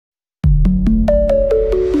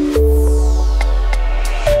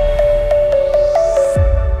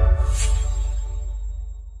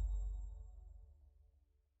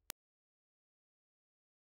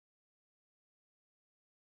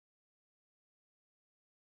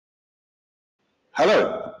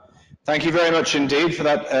Hello. Thank you very much indeed for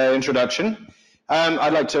that introduction.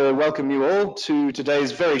 I'd like to welcome you all to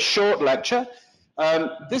today's very short lecture.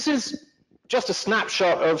 This is just a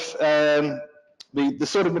snapshot of the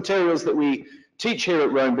sort of materials that we teach here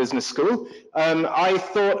at Rome Business School. I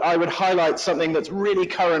thought I would highlight something that's really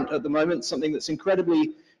current at the moment, something that's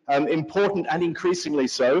incredibly important and increasingly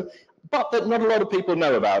so, but that not a lot of people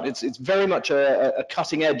know about. It's very much a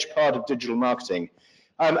cutting-edge part of digital marketing.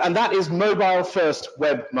 And that is mobile-first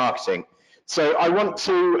web marketing. So I want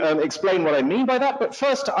to explain what I mean by that, but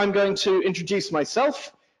first I'm going to introduce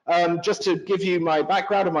myself, just to give you my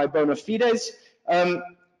background and my bona fides.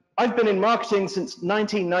 I've been in marketing since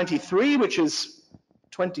 1993, which is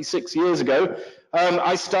 26 years ago.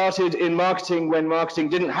 I started in marketing when marketing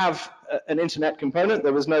didn't have an internet component.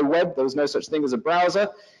 There was no web, there was no such thing as a browser.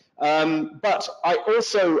 But I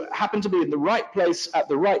also happened to be in the right place at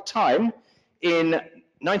the right time in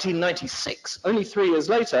 1996, only 3 years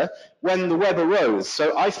later, when the web arose.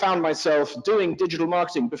 So I found myself doing digital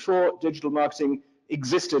marketing before digital marketing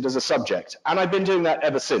existed as a subject. And I've been doing that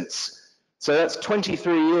ever since. So that's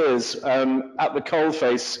 23 years at the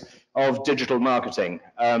coalface of digital marketing.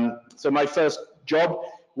 So my first job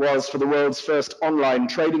was for the world's first online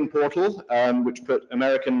trading portal, which put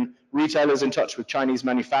American retailers in touch with Chinese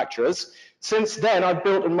manufacturers. Since then, I've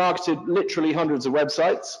built and marketed literally hundreds of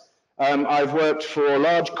websites. I've worked for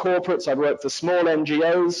large corporates, I've worked for small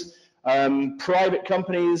NGOs, private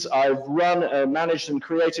companies, I've run, managed and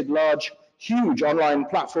created large, huge online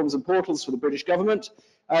platforms and portals for the British government.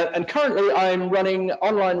 And currently I'm running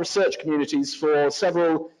online research communities for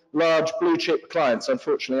several large blue chip clients.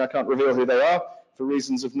 Unfortunately, I can't reveal who they are for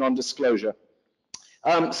reasons of non-disclosure.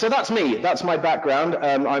 So that's me, that's my background.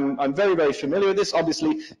 I'm very, very familiar with this.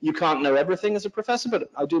 Obviously, you can't know everything as a professor, but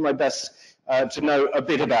I do my best to know a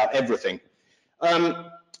bit about everything.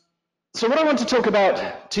 So what I want to talk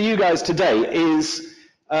about to you guys today is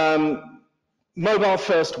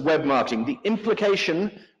mobile-first web marketing, the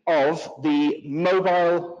implication of the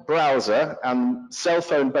mobile browser and cell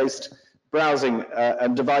phone-based browsing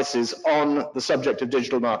and devices on the subject of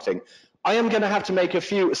digital marketing. I am going to have to make a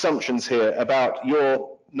few assumptions here about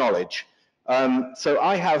your knowledge. So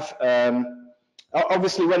I have,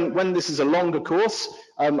 obviously when this is a longer course,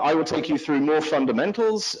 I will take you through more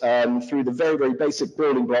fundamentals, through the very, very basic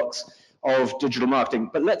building blocks of digital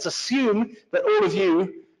marketing. But let's assume that all of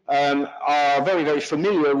you are very, very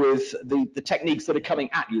familiar with the techniques that are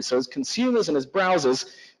coming at you. So as consumers and as browsers,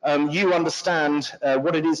 you understand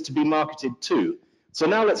what it is to be marketed to. So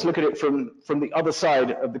now let's look at it from the other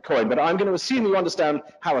side of the coin. But I'm going to assume you understand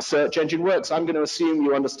how a search engine works. I'm going to assume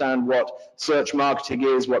you understand what search marketing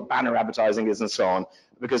is, what banner advertising is, and so on,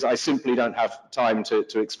 because I simply don't have time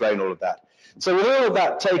to explain all of that. So with all of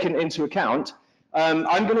that taken into account,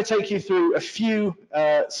 I'm going to take you through a few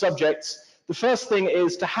subjects. The first thing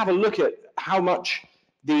is to have a look at how much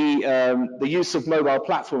the use of mobile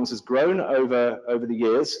platforms has grown over the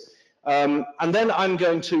years. And then I'm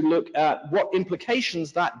going to look at what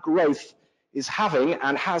implications that growth is having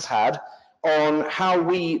and has had on how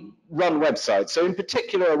we run websites. So in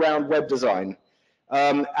particular around web design.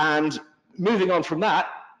 And moving on from that,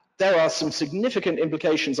 there are some significant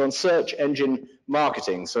implications on search engine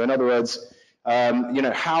marketing. So in other words,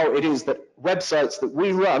 how it is that websites that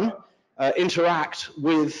we run interact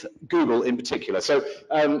with Google in particular. So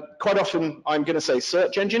quite often I'm going to say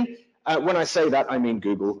search engine. When I say that, I mean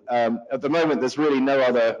Google. At the moment, there's really no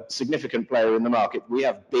other significant player in the market. We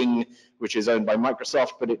have Bing, which is owned by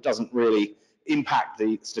Microsoft, but it doesn't really impact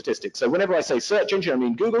the statistics. So whenever I say search engine, I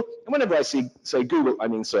mean Google. And whenever I say Google, I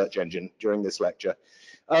mean search engine during this lecture.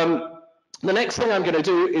 The next thing I'm going to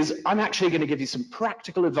do is I'm actually going to give you some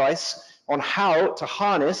practical advice on how to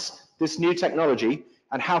harness this new technology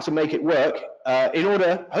and how to make it work in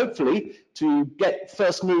order, hopefully, to get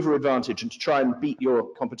first mover advantage and to try and beat your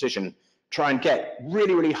competition. Try and get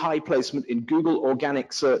really, really high placement in Google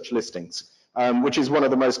organic search listings, which is one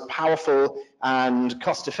of the most powerful and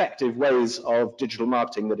cost-effective ways of digital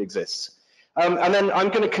marketing that exists. And then I'm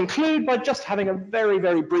going to conclude by just having a very,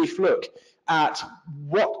 very brief look at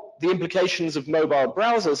what the implications of mobile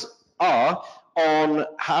browsers are on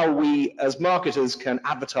how we as marketers can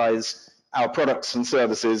advertise our products and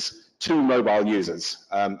services to mobile users.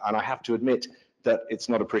 And I have to admit that it's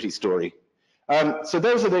not a pretty story. So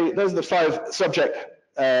those are the 5 subject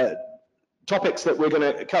topics that we're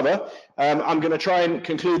going to cover. I'm going to try and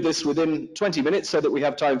conclude this within 20 minutes so that we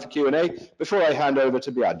have time for Q&A before I hand over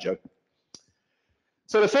to Biagio.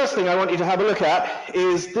 So the first thing I want you to have a look at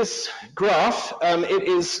is this graph. It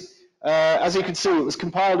is, as you can see, it was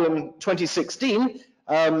compiled in 2016.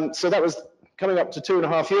 So that was coming up to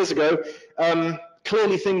 2.5 years ago,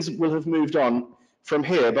 clearly things will have moved on from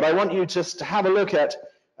here. But I want you just to have a look at,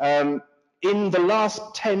 in the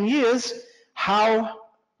last 10 years, how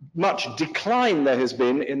much decline there has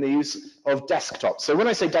been in the use of desktops. So when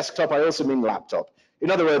I say desktop, I also mean laptop. In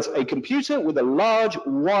other words, a computer with a large,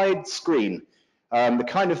 wide screen, the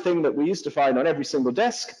kind of thing that we used to find on every single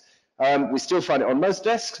desk. We still find it on most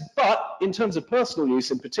desks, but in terms of personal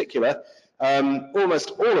use in particular,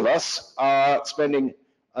 almost all of us are spending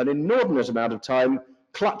an inordinate amount of time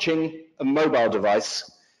clutching a mobile device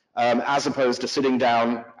as opposed to sitting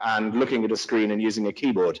down and looking at a screen and using a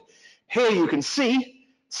keyboard. Here you can see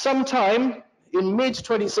sometime in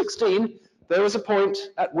mid-2016, there was a point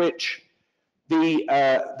at which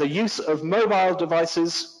the use of mobile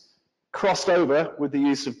devices crossed over with the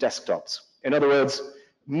use of desktops. In other words,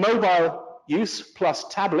 mobile use plus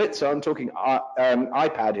tablet, so I'm talking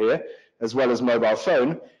iPad here, as well as mobile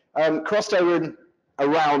phone, crossed over in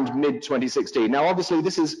around mid-2016. Now, obviously,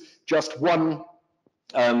 this is just one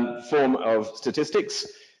form of statistics.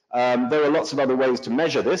 There are lots of other ways to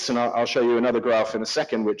measure this, and I'll show you another graph in a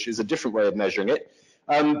second, which is a different way of measuring it.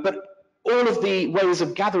 But all of the ways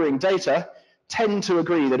of gathering data tend to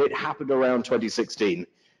agree that it happened around 2016.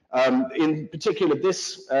 In particular,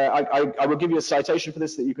 this, I will give you a citation for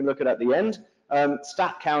this that you can look at the end.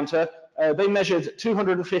 StatCounter, they measured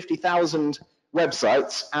 250,000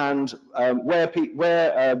 websites and where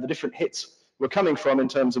the different hits were coming from in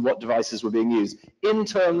terms of what devices were being used, in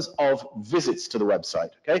terms of visits to the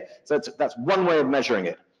website, okay? So that's one way of measuring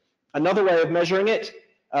it. Another way of measuring it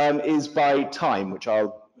is by time, which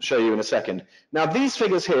I'll show you in a second. Now, these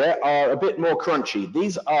figures here are a bit more crunchy.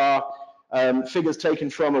 These are figures taken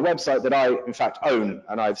from a website that I, in fact, own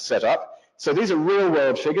and I've set up. So these are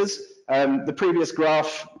real-world figures. The previous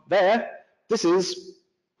graph there, this is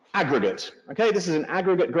aggregate, okay? This is an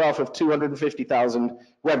aggregate graph of 250,000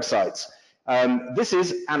 websites. This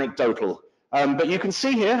is anecdotal, but you can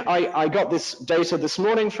see here, I got this data this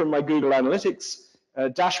morning from my Google Analytics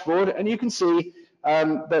dashboard, and you can see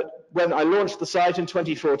that when I launched the site in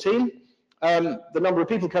 2014, the number of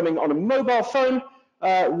people coming on a mobile phone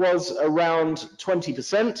was around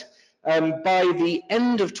 20%. By the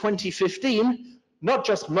end of 2015, not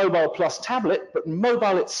just mobile plus tablet, but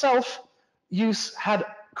mobile itself, use had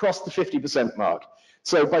crossed the 50% mark.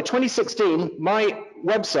 So by 2016, my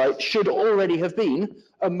website should already have been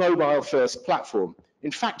a mobile-first platform.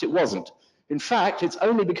 In fact, it wasn't. In fact, it's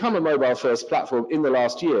only become a mobile-first platform in the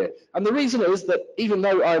last year. And the reason is that even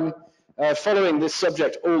though I'm following this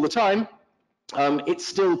subject all the time, it's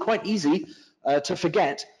still quite easy to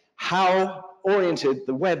forget how oriented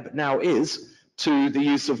the web now is to the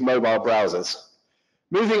use of mobile browsers.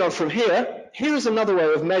 Moving on from here, here is another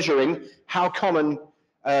way of measuring how common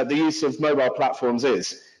the use of mobile platforms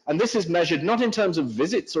is. And this is measured not in terms of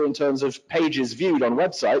visits or in terms of pages viewed on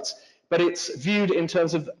websites, but it's viewed in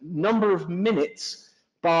terms of number of minutes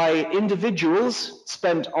by individuals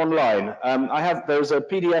spent online. There's a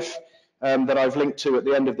PDF that I've linked to at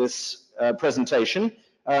the end of this presentation.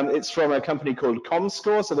 It's from a company called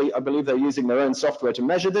ComScore, so I believe they're using their own software to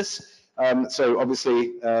measure this. So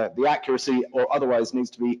obviously the accuracy or otherwise needs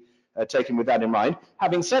to be taken with that in mind.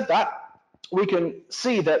 Having said that, we can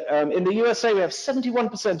see that in the USA we have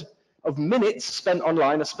 71% of minutes spent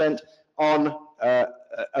online are spent on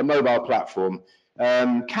a mobile platform.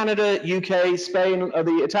 Canada, UK, Spain,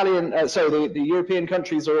 the European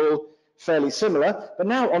countries are all fairly similar. But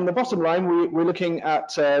now on the bottom line, we're looking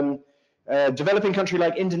at a developing country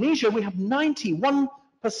like Indonesia. We have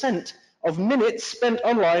 91% of minutes spent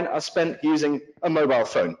online are spent using a mobile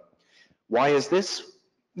phone. Why is this?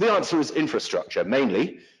 The answer is infrastructure,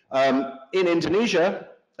 mainly. In Indonesia,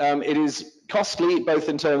 it is costly both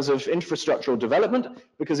in terms of infrastructural development,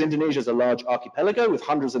 because Indonesia is a large archipelago with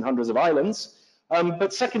hundreds and hundreds of islands.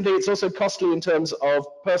 But secondly, it's also costly in terms of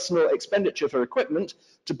personal expenditure for equipment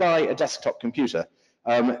to buy a desktop computer.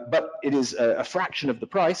 But it is a fraction of the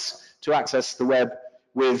price to access the web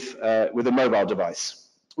with a mobile device.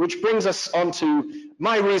 Which brings us on to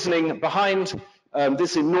my reasoning behind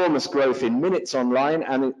this enormous growth in minutes online,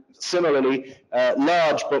 and similarly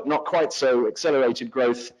large but not quite so accelerated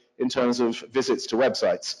growth in terms of visits to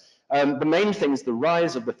websites. The main thing is the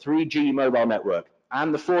rise of the 3G mobile network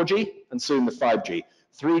and the 4G and soon the 5G.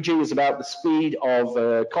 3G is about the speed of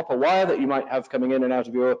copper wire that you might have coming in and out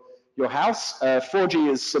of your house. 4G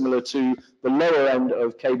is similar to the lower end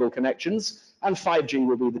of cable connections, and 5G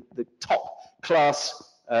will be the top class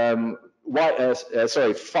fiber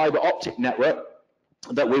optic network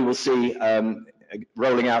that we will see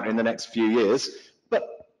rolling out in the next few years,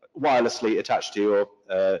 but wirelessly attached to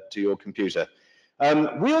your computer.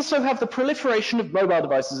 We also have the proliferation of mobile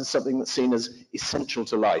devices as something that's seen as essential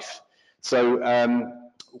to life. So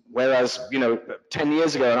whereas 10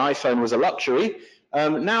 years ago an iPhone was a luxury,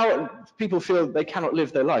 now people feel they cannot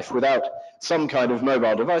live their life without some kind of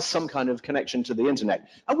mobile device, some kind of connection to the internet.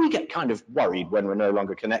 And we get kind of worried when we're no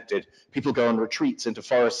longer connected. People go on retreats into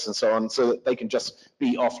forests and so on so that they can just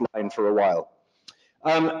be offline for a while.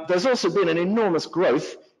 There's also been an enormous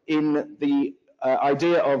growth in the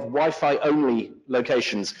idea of Wi-Fi only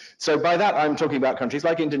locations. So by that I'm talking about countries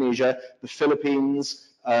like Indonesia, the Philippines,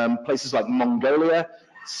 places like Mongolia,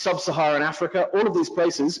 sub-Saharan Africa, all of these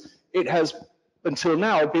places. It has until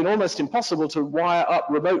now been almost impossible to wire up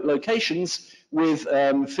remote locations with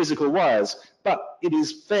physical wires, but it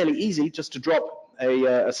is fairly easy just to drop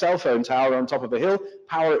a cell phone tower on top of a hill,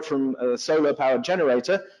 power it from a solar powered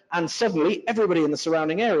generator, and suddenly everybody in the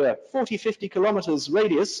surrounding area, 40, 50 kilometers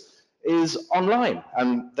radius, is online,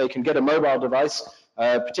 and they can get a mobile device,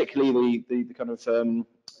 particularly the kind of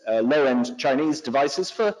low-end Chinese devices,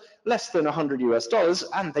 for less than $100 US,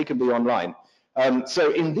 and they can be online.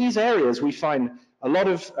 So in these areas, we find a lot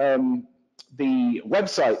of the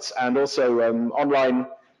websites and also online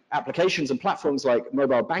applications and platforms like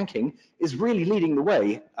mobile banking is really leading the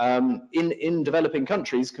way in developing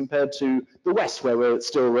countries compared to the West, where we're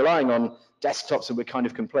still relying on desktops and we're kind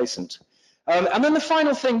of complacent. And then the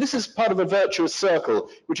final thing, this is part of a virtuous circle,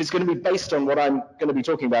 which is going to be based on what I'm going to be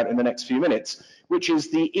talking about in the next few minutes, which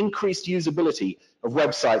is the increased usability of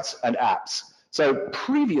websites and apps. So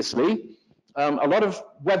previously, a lot of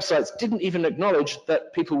websites didn't even acknowledge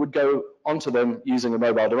that people would go onto them using a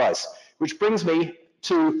mobile device, which brings me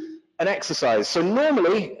to an exercise. So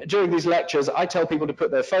normally, during these lectures, I tell people to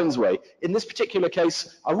put their phones away. In this particular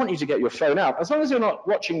case, I want you to get your phone out. As long as you're not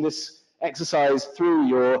watching this exercise through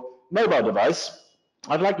your mobile device,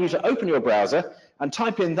 I'd like you to open your browser and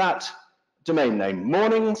type in that domain name,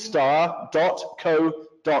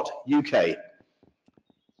 morningstar.co.uk.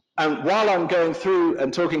 And while I'm going through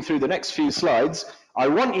and talking through the next few slides, I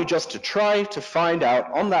want you just to try to find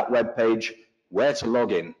out on that web page where to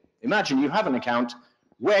log in. Imagine you have an account,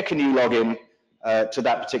 where can you log in to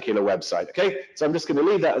that particular website, okay? So I'm just going to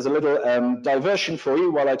leave that as a little diversion for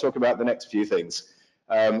you while I talk about the next few things.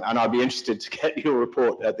 And I'll be interested to get your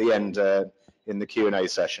report at the end in the Q&A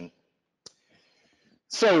session.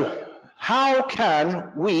 So how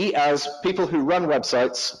can we, as people who run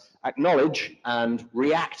websites, acknowledge and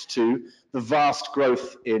react to the vast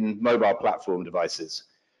growth in mobile platform devices?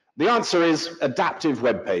 The answer is adaptive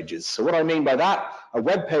web pages. So what I mean by that are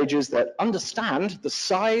web pages that understand the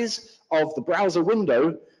size of the browser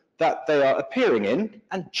window that they are appearing in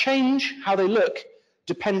and change how they look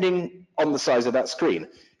depending on the size of that screen.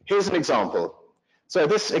 Here's an example. So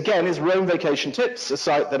this again is Rome Vacation Tips, a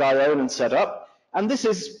site that I own and set up. And this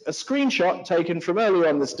is a screenshot taken from earlier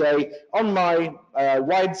on this day on my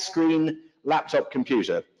widescreen laptop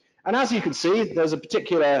computer. And as you can see, there's a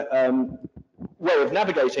particular way of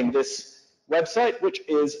navigating this website, which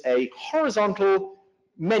is a horizontal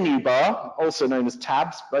menu bar, also known as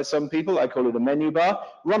tabs by some people. I call it a menu bar,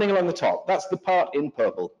 running along the top. That's the part in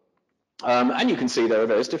purple. And you can see there are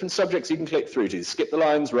various different subjects you can click through to: skip the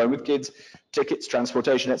lines, roam with kids, tickets,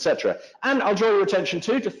 transportation, etc. And I'll draw your attention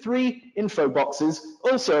to 3 info boxes,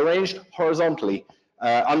 also arranged horizontally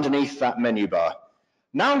underneath that menu bar.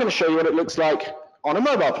 Now I'm going to show you what it looks like on a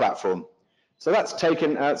mobile platform. So that's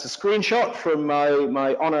taken, it's a screenshot from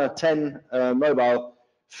my Honor 10 mobile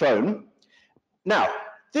phone. Now,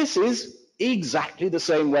 this is exactly the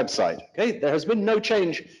same website. Okay, there has been no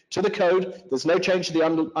change to the code. There's no change to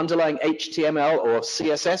the underlying HTML or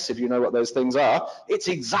CSS, if you know what those things are. It's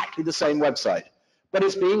exactly the same website, but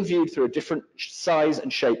it's being viewed through a different size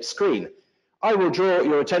and shape screen. I will draw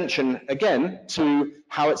your attention again to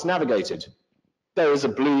how it's navigated. There is a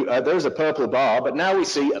purple bar, but now we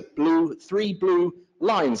see 3 blue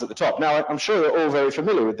lines at the top. Now, I'm sure you're all very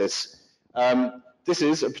familiar with this. This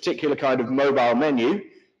is a particular kind of mobile menu,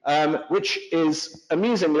 which is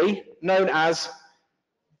amusingly known as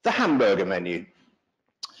the hamburger menu.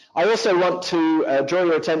 I also want to draw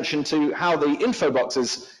your attention to how the info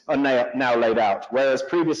boxes are now laid out. Whereas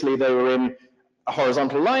previously they were in a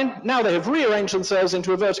horizontal line, now they have rearranged themselves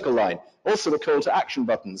into a vertical line. Also the call to action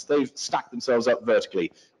buttons, they've stacked themselves up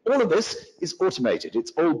vertically. All of this is automated.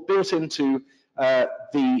 It's all built into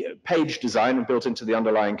the page design and built into the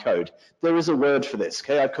underlying code. There is a word for this,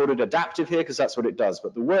 okay? I've called it adaptive here because that's what it does,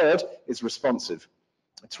 but the word is responsive.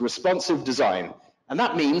 It's responsive design. And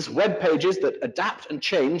that means web pages that adapt and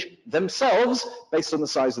change themselves based on the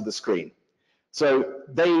size of the screen. So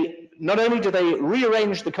they, not only do they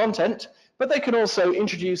rearrange the content, but they can also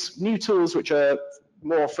introduce new tools which are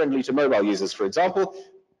more friendly to mobile users. For example,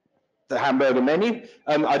 the hamburger menu.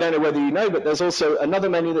 I don't know whether you know, but there's also another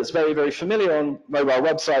menu that's very, very familiar on mobile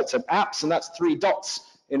websites and apps, and that's 3 dots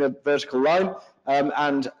in a vertical line.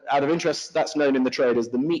 And out of interest, that's known in the trade as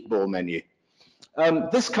the meatball menu.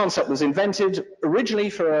 This concept was invented originally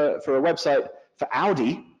for a website for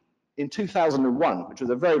Audi in 2001, which was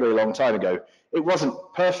a very, very long time ago. It wasn't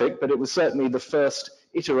perfect, but it was certainly the first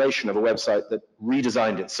iteration of a website that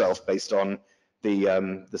redesigned itself based on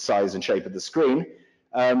the size and shape of the screen.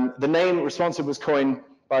 The name responsive was coined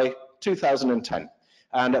by 2010.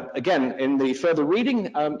 And again, in the further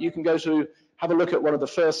reading, you can go to have a look at one of the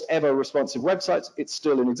first ever responsive websites. It's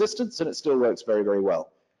still in existence and it still works very, very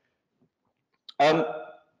well.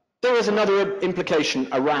 There is another implication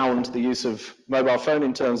around the use of mobile phone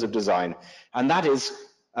in terms of design, and that is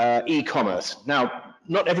e-commerce. Now,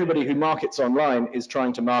 not everybody who markets online is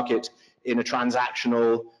trying to market in a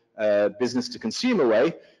transactional business-to-consumer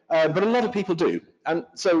way, but a lot of people do. And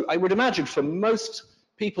so I would imagine for most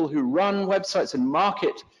people who run websites and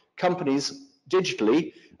market companies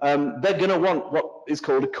digitally, they're going to want what is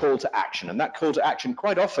called a call to action. And that call to action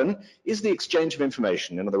quite often is the exchange of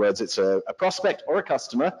information. In other words, it's a prospect or a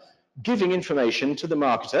customer giving information to the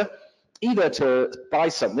marketer, either to buy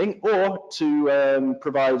something or to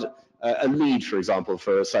provide a lead, for example,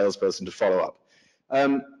 for a salesperson to follow up.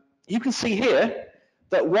 You can see here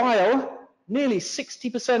that while nearly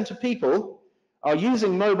 60% of people are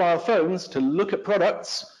using mobile phones to look at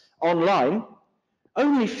products online,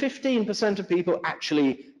 only 15% of people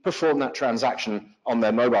actually perform that transaction on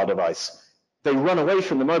their mobile device. They run away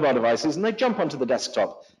from the mobile devices and they jump onto the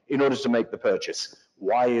desktop in order to make the purchase.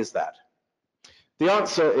 Why is that? The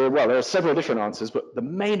answer, well, there are several different answers, but the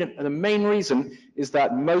main reason is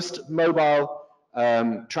that most mobile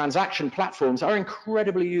transaction platforms are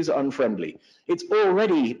incredibly user-unfriendly. It's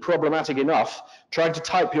already problematic enough trying to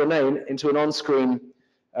type your name into an on-screen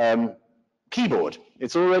keyboard.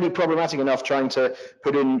 It's already problematic enough trying to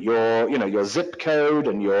put in your zip code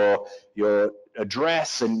and your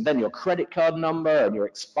address and then your credit card number and your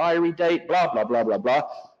expiry date, blah, blah, blah, blah, blah.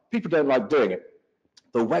 People don't like doing it.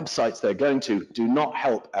 The websites they're going to do not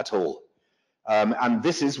help at all. And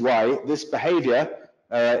this is why this behavior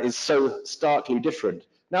is so starkly different.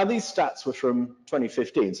 Now, these stats were from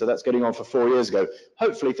 2015, so that's getting on for 4 years ago.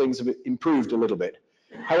 Hopefully, things have improved a little bit.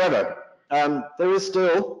 However, there is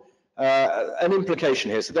still an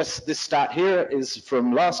implication here. So this stat here is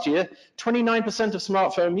from last year. 29% of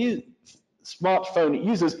smartphone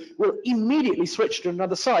users will immediately switch to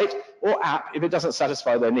another site or app if it doesn't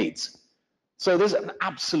satisfy their needs. So there's an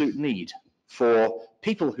absolute need for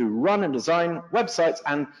people who run and design websites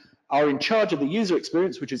and are in charge of the user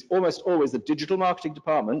experience, which is almost always the digital marketing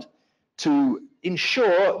department, to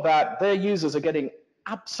ensure that their users are getting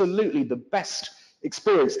absolutely the best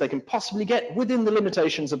experience they can possibly get within the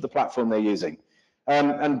limitations of the platform they're using.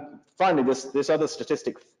 And finally, this other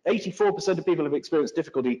statistic, 84% of people have experienced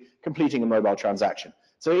difficulty completing a mobile transaction.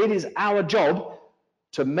 So it is our job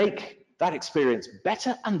to make that experience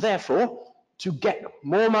better and therefore to get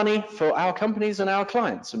more money for our companies and our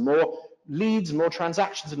clients and more leads, more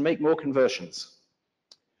transactions, and make more conversions.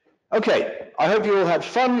 Okay, I hope you all had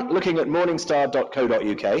fun looking at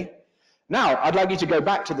morningstar.co.uk. Now, I'd like you to go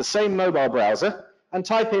back to the same mobile browser and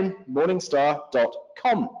type in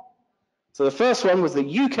morningstar.com. So the first one was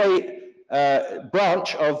the UK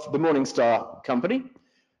branch of the Morningstar company.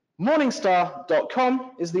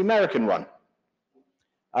 Morningstar.com is the American one.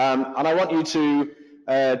 And I want you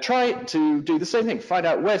to try to do the same thing, find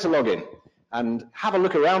out where to log in and have a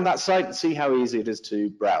look around that site and see how easy it is to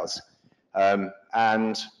browse.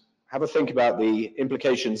 And have a think about the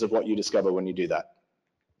implications of what you discover when you do that.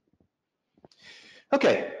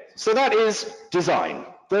 Okay, so that is design.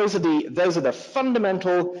 Those are the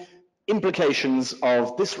fundamental implications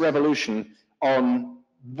of this revolution on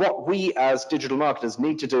what we as digital marketers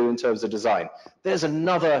need to do in terms of design. There's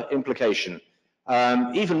another implication,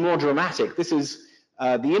 even more dramatic. This is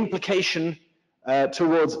the implication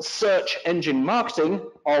towards search engine marketing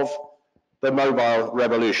of the mobile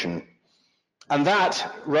revolution. And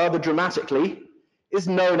that, rather dramatically, is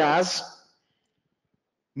known as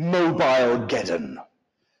Mobilegeddon.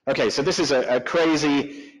 Okay, so this is a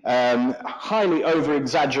crazy, highly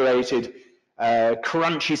over-exaggerated,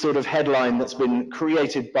 crunchy sort of headline that's been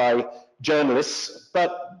created by journalists,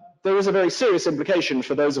 but there is a very serious implication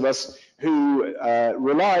for those of us who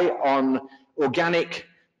rely on organic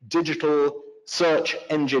digital search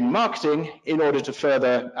engine marketing in order to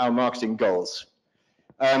further our marketing goals.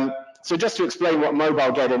 So just to explain what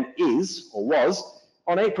Mobilegeddon is, or was,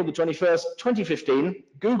 on April the 21st, 2015,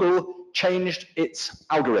 Google changed its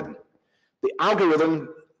algorithm. The algorithm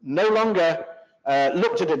no longer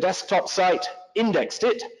looked at a desktop site, indexed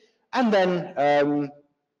it, and then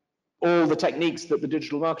all the techniques that the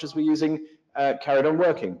digital marketers were using carried on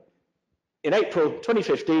working. In April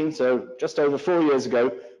 2015, so just over 4 years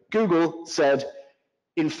ago, Google said,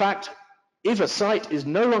 in fact, if a site is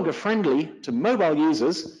no longer friendly to mobile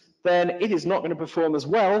users, then it is not going to perform as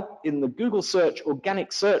well in the Google search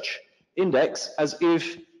organic search index as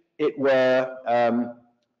if it were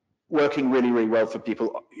working really, really well for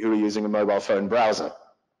people who are using a mobile phone browser.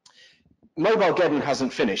 Mobilegeddon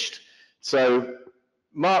hasn't finished. So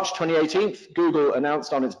March 2018, Google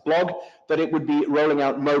announced on its blog that it would be rolling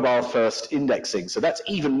out mobile-first indexing. So that's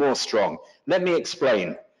even more strong. Let me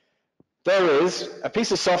explain. There is a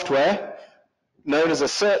piece of software known as a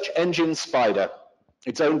search engine spider.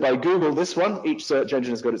 It's owned by Google, this one. Each search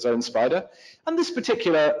engine has got its own spider. And this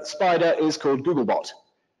particular spider is called Googlebot.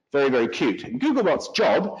 Very, very cute. And Googlebot's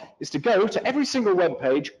job is to go to every single web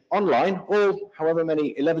page online, all however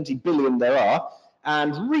many 11 billion there are,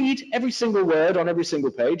 and read every single word on every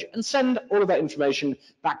single page and send all of that information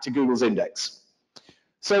back to Google's index.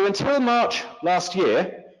 So until March last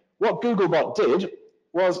year, what Googlebot did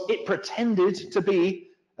was it pretended to be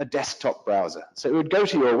a desktop browser. So it would go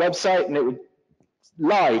to your website and it would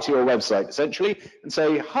lie to your website essentially and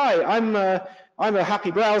say, hi, I'm a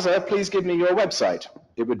happy browser, please give me your website.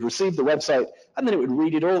 It would receive the website and then it would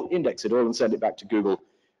read it all, index it all and send it back to Google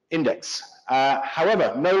Index.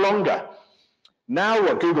 However, no longer. Now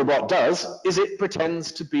what Googlebot does is it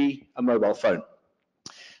pretends to be a mobile phone.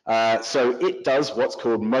 So it does what's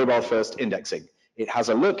called mobile-first indexing. It has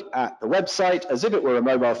a look at the website as if it were a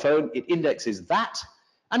mobile phone, it indexes that,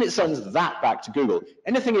 and it sends that back to Google.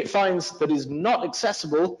 Anything it finds that is not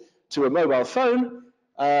accessible to a mobile phone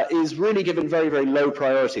is really given very, very low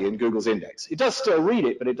priority in Google's index. It does still read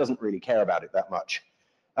it, but it doesn't really care about it that much.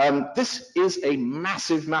 This is a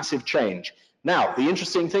massive, massive change. Now, the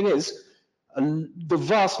interesting thing is, the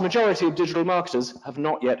vast majority of digital marketers have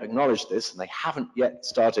not yet acknowledged this, and they haven't yet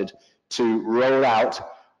started to roll out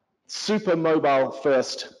super mobile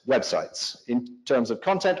first websites in terms of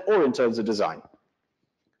content or in terms of design.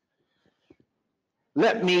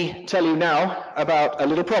 Let me tell you now about a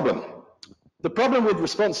little problem. The problem with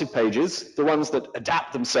responsive pages, the ones that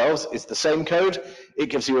adapt themselves, is the same code. It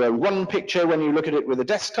gives you one picture when you look at it with a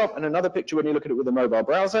desktop and another picture when you look at it with a mobile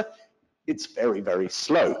browser. It's very, very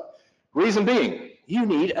slow. Reason being, you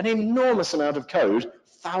need an enormous amount of code,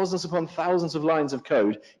 thousands upon thousands of lines of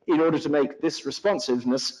code, in order to make this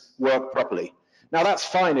responsiveness work properly. Now that's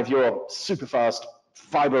fine if you're super fast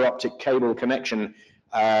fiber optic cable connection,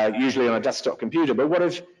 usually on a desktop computer, but what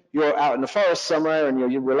if you're out in the forest somewhere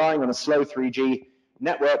and you're relying on a slow 3G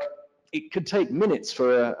network? It could take minutes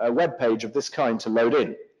for a web page of this kind to load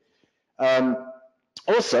in.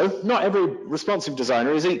 Also, not every responsive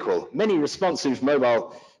designer is equal. Many responsive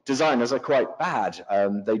mobile designers are quite bad.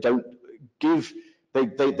 They don't give,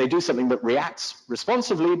 they do something that reacts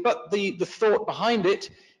responsively, but the thought behind it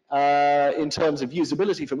in terms of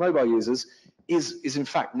usability for mobile users is in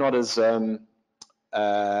fact not as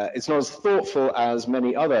it's not as thoughtful as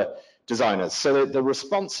many other designers. So the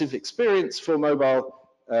responsive experience for mobile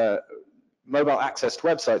accessed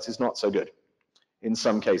websites is not so good in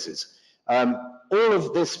some cases. All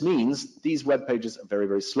of this means these web pages are very,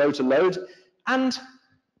 very slow to load, and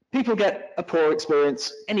people get a poor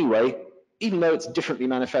experience anyway, even though it's differently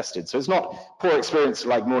manifested. So it's not poor experience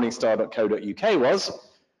like morningstar.co.uk was,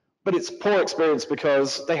 but it's poor experience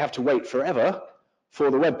because they have to wait forever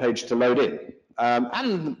for the web page to load in.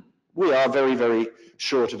 And we are very, very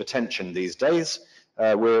short of attention these days.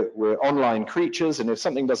 We're online creatures, and if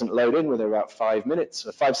something doesn't load in within about 5 minutes,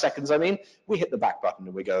 or 5 seconds, I mean, we hit the back button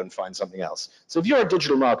and we go and find something else. So if you're a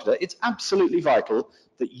digital marketer, it's absolutely vital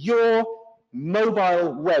that your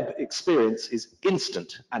mobile web experience is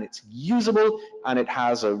instant, and it's usable, and it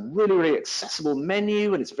has a really, really accessible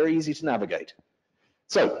menu, and it's very easy to navigate.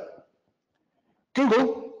 So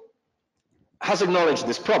Google has acknowledged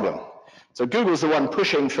this problem. So Google's the one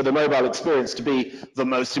pushing for the mobile experience to be the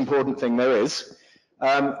most important thing there is.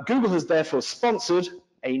 Google has therefore sponsored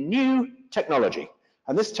a new technology,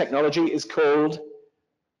 and this technology is called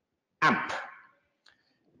AMP.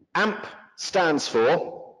 AMP stands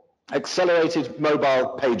for Accelerated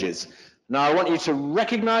Mobile Pages. Now I want you to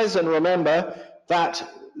recognize and remember that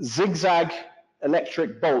zigzag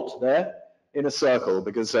electric bolt there in a circle,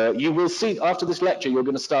 because you will see after this lecture, you're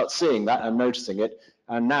going to start seeing that and noticing it,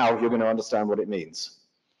 and now you're going to understand what it means.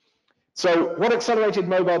 So what Accelerated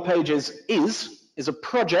Mobile Pages is a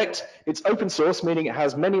project. It's open source, meaning it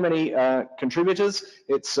has many, many contributors.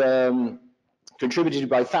 It's contributed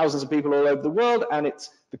by thousands of people all over the world, and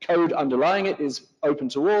the code underlying it is open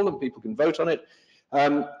to all, and people can vote on it.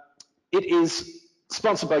 It is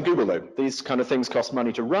sponsored by Google, though. These kind of things cost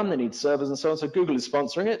money to run, they need servers and so on, so Google is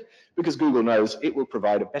sponsoring it because Google knows it will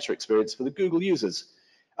provide a better experience for the Google users.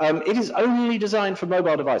 It is only designed for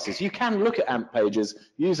mobile devices. You can look at AMP pages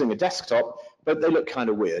using a desktop, but they look kind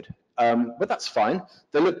of weird. But that's fine.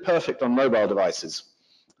 They look perfect on mobile devices.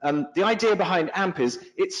 The idea behind AMP is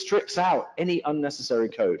it strips out any unnecessary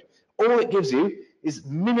code. All it gives you is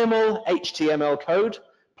minimal HTML code,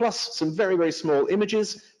 plus some very, very small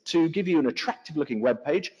images to give you an attractive looking web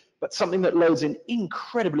page, but something that loads in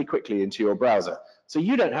incredibly quickly into your browser. So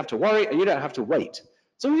you don't have to worry, and you don't have to wait.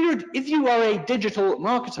 So if you are a digital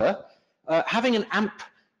marketer, having an AMP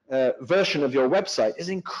version of your website is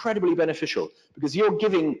incredibly beneficial because you're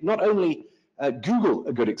giving not only Google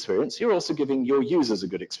a good experience, you're also giving your users a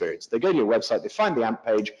good experience. They go to your website, they find the AMP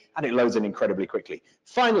page, and it loads in incredibly quickly.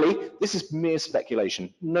 Finally, this is mere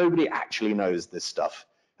speculation. Nobody actually knows this stuff.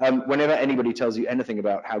 Whenever anybody tells you anything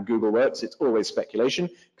about how Google works, it's always speculation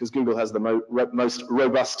because Google has the most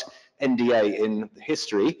robust NDA in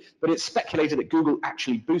history, but it's speculated that Google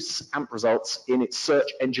actually boosts AMP results in its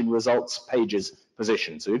search engine results pages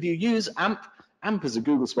position. So if you use AMP is a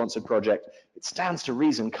Google-sponsored project. It stands to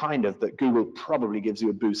reason, kind of, that Google probably gives you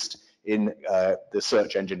a boost in the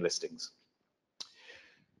search engine listings.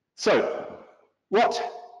 So,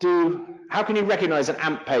 how can you recognize an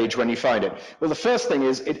AMP page when you find it? Well, the first thing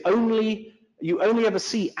is you only ever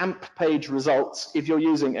see AMP page results if you're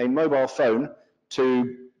using a mobile phone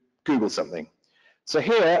to Google something. So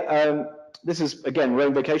here, this is, again,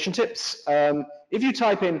 Rome vacation tips. If you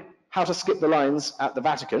type in how to skip the lines at the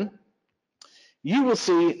Vatican, you will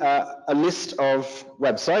see a list of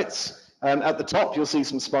websites. At the top, you'll see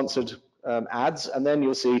some sponsored ads, and then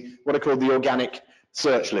you'll see what are called the organic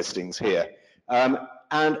search listings here.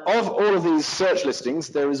 And of all of these search listings,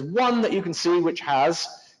 there is one that you can see which has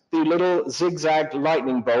the little zigzag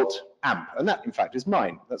lightning bolt AMP, and that, in fact, is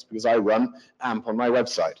mine. That's because I run AMP on my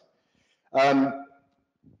website.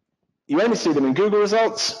 You only see them in Google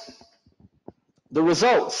results. The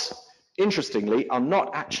results, interestingly, are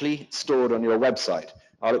not actually stored on your website.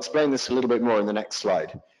 I'll explain this a little bit more in the next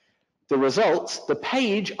slide. The results, the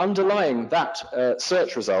page underlying that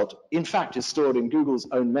search result, in fact, is stored in Google's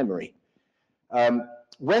own memory.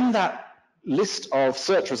 When that list of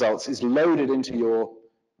search results is loaded into your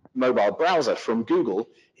mobile browser from Google,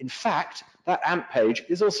 in fact, that AMP page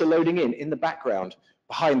is also loading in the background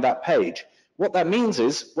behind that page. What that means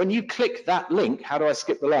is when you click that link, how do I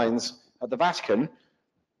skip the lines at the Vatican,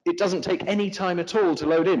 it doesn't take any time at all to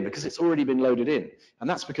load in because it's already been loaded in. And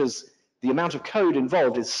that's because the amount of code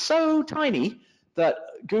involved is so tiny that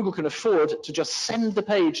Google can afford to just send the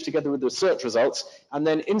page together with the search results and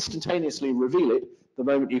then instantaneously reveal it the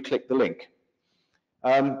moment you click the link.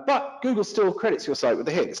 But Google still credits your site with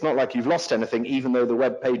a hit. It's not like you've lost anything, even though the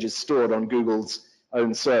web page is stored on Google's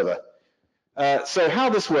own server. So how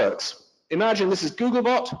this works. Imagine this is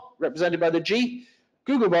Googlebot, represented by the G.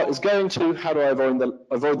 Googlebot is going to how do I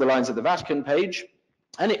avoid the lines at the Vatican page,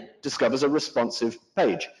 and it discovers a responsive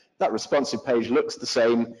page. That responsive page looks the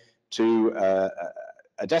same to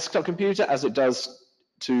a desktop computer as it does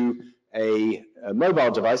to a mobile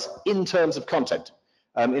device in terms of content.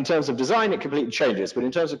 In terms of design, it completely changes, but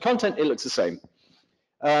in terms of content, it looks the same.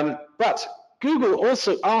 But Google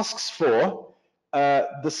also asks for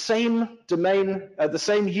the same domain, the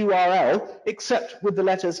same URL, except with the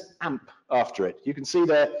letters AMP after it. You can see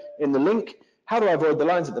there in the link, how do I avoid the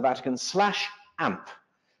lines at the Vatican /AMP.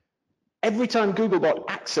 Every time Googlebot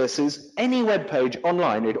accesses any web page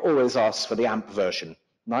online, it always asks for the AMP version.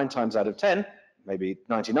 9 times out of 10, maybe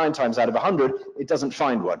 99 times out of 100, it doesn't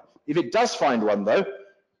find one. If it does find one, though,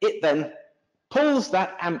 it then pulls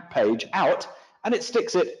that AMP page out and it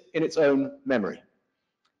sticks it in its own memory.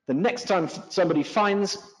 The next time somebody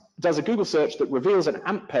does a Google search that reveals an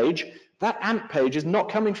AMP page, that AMP page is not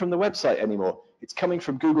coming from the website anymore. It's coming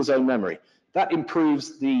from Google's own memory. That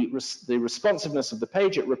improves the responsiveness of the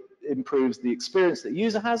page, it improves the experience that the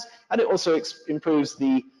user has, and it also improves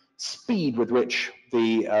the speed with which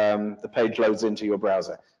the page loads into your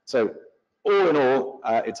browser. So all in all,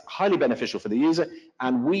 it's highly beneficial for the user,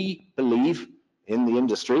 and we believe in the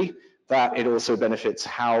industry that it also benefits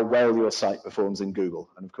how well your site performs in Google.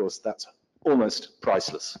 And of course, that's almost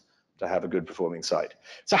priceless to have a good performing site.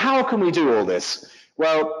 So how can we do all this?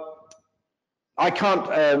 Well, I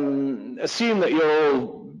can't assume that you're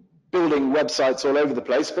all building websites all over the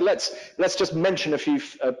place, but let's just mention a few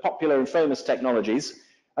popular and famous technologies.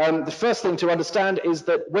 The first thing to understand is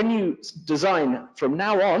that when you design from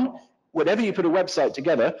now on, whenever you put a website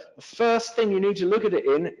together, the first thing you need to look at it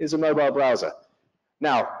in is a mobile browser.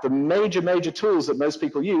 Now, the major tools that most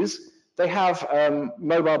people use, they have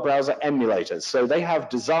mobile browser emulators. So they have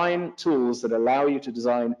design tools that allow you to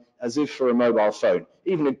design as if for a mobile phone.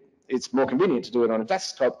 Even if it's more convenient to do it on a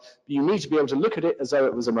desktop, you need to be able to look at it as though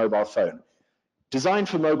it was a mobile phone. Design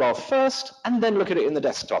for mobile first, and then look at it in the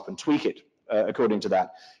desktop and tweak it according to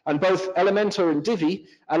that. And both Elementor and Divi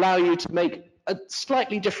allow you to make a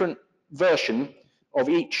slightly different version of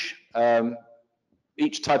each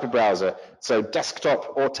type of browser, so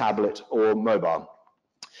desktop or tablet or mobile.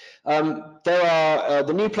 There are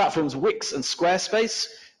the new platforms Wix and Squarespace.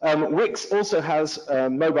 Wix also has a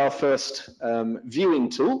mobile-first viewing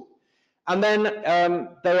tool. And then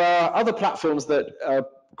there are other platforms that are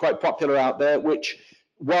quite popular out there, which,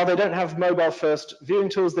 while they don't have mobile-first viewing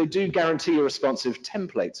tools, they do guarantee a responsive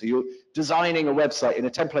template. So you're designing a website in a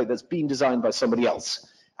template that's been designed by somebody else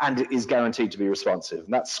and it is guaranteed to be responsive.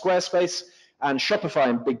 And that's Squarespace and Shopify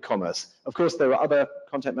and BigCommerce. Of course, there are other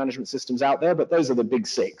content management systems out there, but those are the big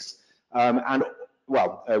six.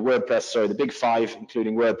 WordPress, sorry, the big five,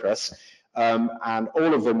 including WordPress. And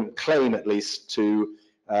all of them claim, at least, to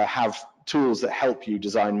have tools that help you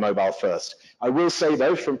design mobile first. I will say,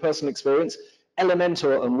 though, from personal experience,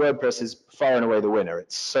 Elementor and WordPress is far and away the winner.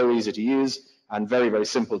 It's so easy to use and very, very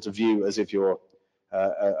simple to view as if you're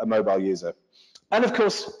a mobile user. And of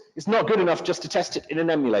course, it's not good enough just to test it in an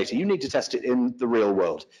emulator. You need to test it in the real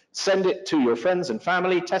world. Send it to your friends and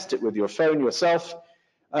family, test it with your phone yourself.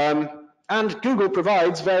 And Google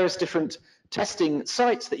provides various different testing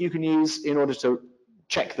sites that you can use in order to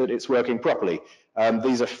check that it's working properly.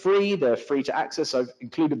 These are free, they're free to access. I've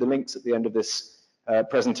included the links at the end of this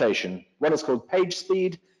presentation. One is called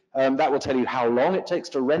PageSpeed. That will tell you how long it takes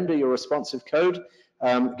to render your responsive code.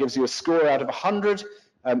 It gives you a score out of 100.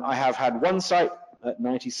 I have had one site at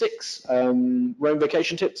 96. Rome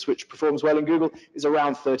Vacation Tips, which performs well in Google, is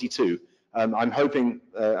around 32. I'm hoping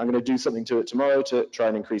I'm going to do something to it tomorrow to try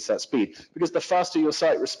and increase that speed, because the faster your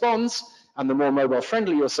site responds and the more mobile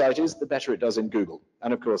friendly your site is, the better it does in Google.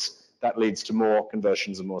 And of course, that leads to more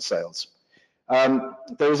conversions and more sales.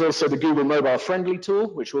 There is also the Google Mobile Friendly tool,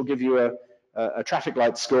 which will give you a traffic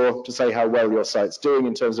light score to say how well your site's doing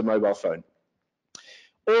in terms of mobile phone.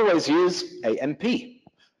 Always use AMP.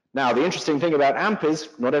 Now, the interesting thing about AMP is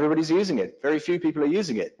not everybody's using it. Very few people are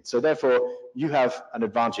using it. So therefore, you have an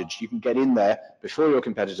advantage. You can get in there before your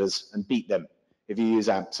competitors and beat them if you use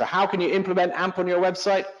AMP. So how can you implement AMP on your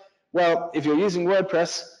website? Well, if you're using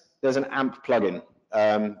WordPress, there's an AMP plugin.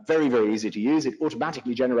 Very, very easy to use. It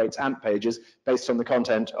automatically generates AMP pages based on the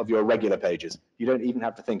content of your regular pages. You don't even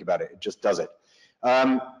have to think about it. It just does it.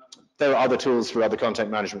 There are other tools for other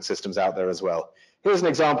content management systems out there as well. Here's an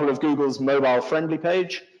example of Google's mobile-friendly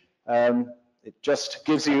page. It just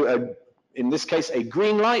gives you, in this case, a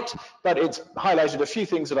green light, but it's highlighted a few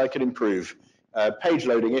things that I could improve. Page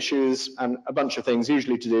loading issues and a bunch of things,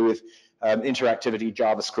 usually to do with interactivity,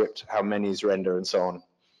 JavaScript, how menus render, and so on.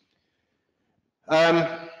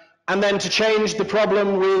 And then to change the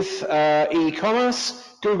problem with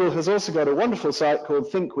e-commerce, Google has also got a wonderful site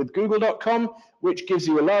called thinkwithgoogle.com, which gives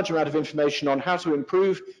you a large amount of information on how to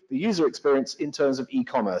improve the user experience in terms of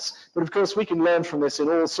e-commerce. But of course, we can learn from this in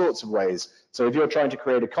all sorts of ways. So if you're trying to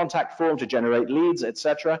create a contact form to generate leads,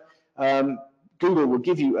 etc., Google will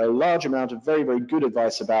give you a large amount of very, very good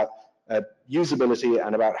advice about usability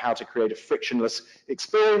and about how to create a frictionless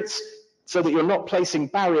experience so that you're not placing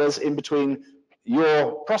barriers in between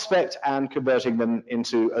your prospect and converting them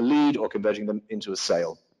into a lead or converting them into a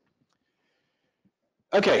sale.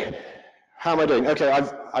 Okay, how am I doing? Okay,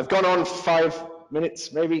 I've gone on 5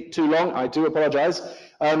 minutes, maybe too long. I do apologize.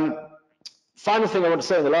 Final thing I want to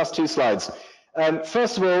say in the last 2 slides.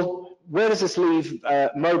 First of all, where does this leave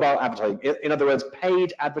mobile advertising? In other words,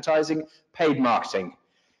 paid advertising, paid marketing.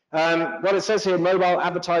 What it says here, mobile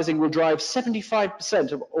advertising will drive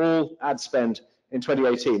 75% of all ad spend in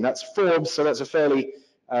 2018. That's Forbes, so that's a fairly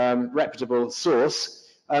reputable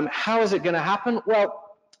source. How is it going to happen? Well,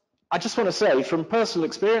 I just want to say, from personal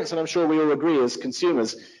experience, and I'm sure we all agree as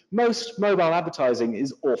consumers, most mobile advertising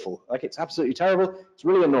is awful. Like, it's absolutely terrible. It's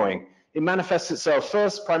really annoying. It manifests itself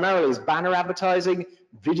first primarily as banner advertising,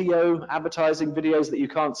 video advertising, videos that you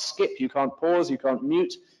can't skip, you can't pause, you can't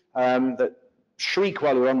mute, that shriek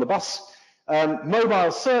while you're on the bus.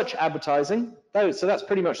 Mobile search advertising, so that's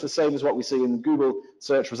pretty much the same as what we see in Google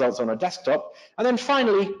search results on a desktop. And then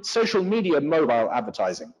finally, social media mobile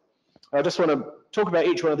advertising. I just want to talk about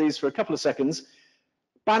each one of these for a couple of seconds.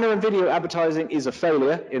 Banner and video advertising is a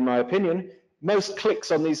failure, in my opinion. Most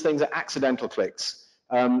clicks on these things are accidental clicks.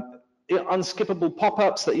 Unskippable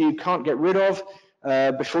pop-ups that you can't get rid of.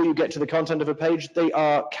 before you get to the content of a page, they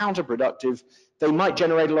are counterproductive. They might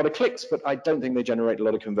generate a lot of clicks, but I don't think they generate a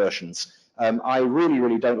lot of conversions. I really,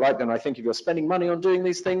 really don't like them. I think if you're spending money on doing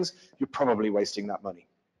these things, you're probably wasting that money.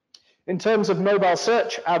 In terms of mobile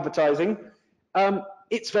search advertising,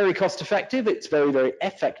 it's very cost effective, it's very, very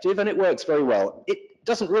effective, and it works very well. It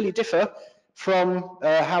doesn't really differ from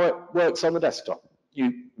how it works on the desktop.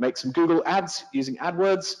 You make some Google ads using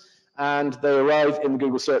AdWords, and they arrive in the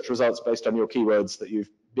Google search results based on your keywords that you've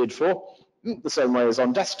bid for, the same way as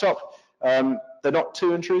on desktop. They're not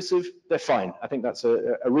too intrusive, they're fine. I think that's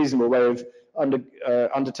a reasonable way of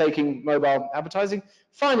undertaking mobile advertising.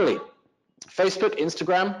 Finally, Facebook,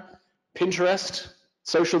 Instagram, Pinterest,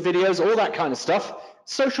 social videos, all that kind of stuff.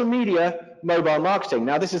 Social media, mobile marketing.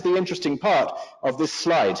 Now this is the interesting part of this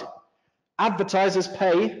slide. Advertisers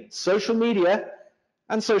pay social media,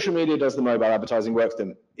 and social media does the mobile advertising work for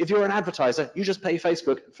them. If you're an advertiser, you just pay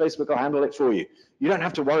Facebook. Facebook will handle it for you. You don't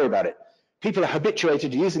have to worry about it. People are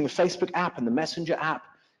habituated to using the Facebook app and the Messenger app,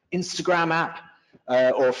 Instagram app,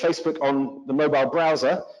 or Facebook on the mobile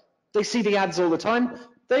browser. They see the ads all the time.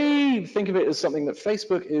 They think of it as something that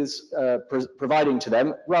Facebook is providing to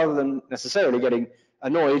them, rather than necessarily getting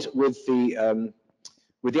annoyed with the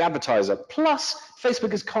advertiser. Plus,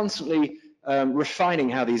 Facebook is constantly refining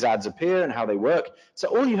how these ads appear and how they work. So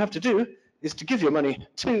all you have to do is to give your money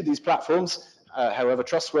to these platforms, however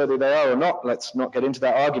trustworthy they are or not. Let's not get into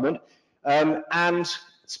that argument. And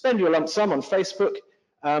spend your lump sum on Facebook,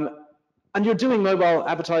 and you're doing mobile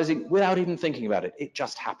advertising without even thinking about it. It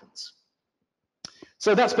just happens.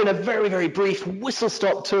 So that's been a very, very brief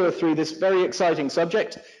whistle-stop tour through this very exciting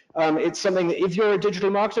subject. It's something that if you're a digital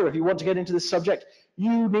marketer, if you want to get into this subject,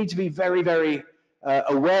 you need to be very, very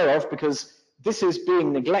aware of, because this is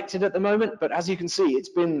being neglected at the moment. But as you can see, it's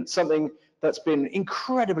been something that's been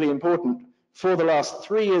incredibly important for the last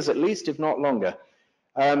 3 years at least, if not longer.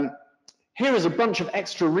 Here is a bunch of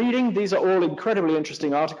extra reading. These are all incredibly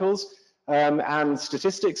interesting articles and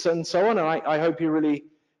statistics and so on, and I hope you really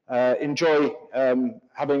enjoy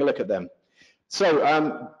having a look at them. So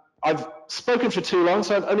I've spoken for too long,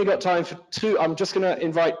 so I've only got time for two. I'm just going to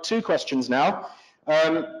invite 2 questions now.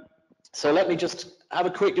 So let me just have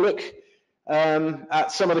a quick look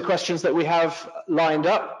at some of the questions that we have lined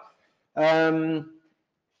up.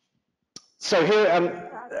 So here,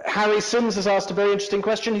 Harry Sims has asked a very interesting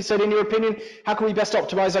question. He said, in your opinion, how can we best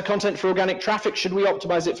optimize our content for organic traffic? Should we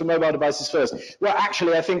optimize it for mobile devices first? Well,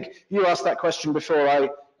 actually, I think you asked that question before I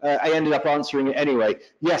ended up answering it anyway.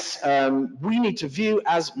 Yes, we need to view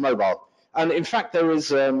as mobile. And in fact, there is,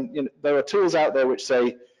 there are tools out there which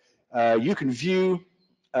say you can view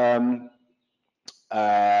as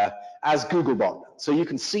Googlebot. So you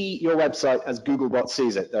can see your website as Googlebot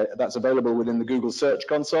sees it. That's available within the Google Search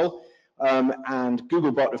Console. And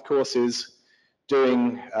Googlebot, of course, is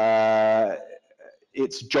doing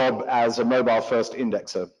its job as a mobile-first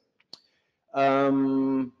indexer.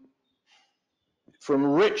 From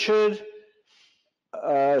Richard,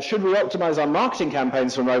 should we optimize our marketing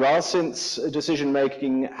campaigns for mobile, since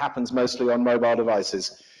decision-making happens mostly on mobile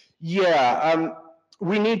devices? Yeah,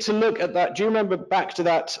 we need to look at that. Do you remember back to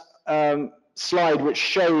that slide which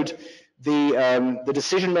showed the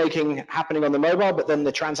decision-making happening on the mobile, but then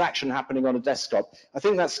the transaction happening on a desktop? I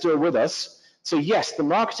think that's still with us. So yes, the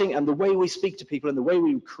marketing and the way we speak to people and the way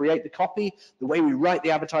we create the copy, the way we write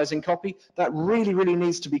the advertising copy, that really, really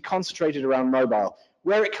needs to be concentrated around mobile.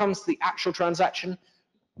 Where it comes to the actual transaction,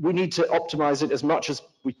 we need to optimize it as much as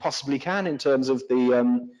we possibly can in terms of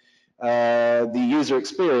the user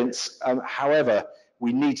experience. However,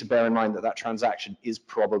 we need to bear in mind that that transaction is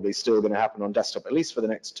probably still going to happen on desktop, at least for the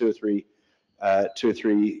next 2 or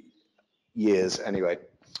 3 years anyway.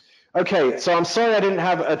 Okay, so I'm sorry I didn't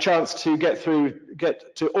have a chance to get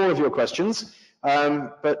to all of your questions,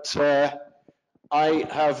 but I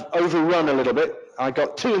have overrun a little bit. I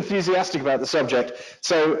got too enthusiastic about the subject.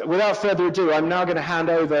 So without further ado, I'm now going to hand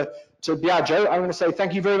over to Biagio. I'm going to say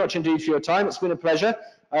thank you very much indeed for your time. It's been a pleasure.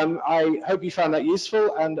 I hope you found that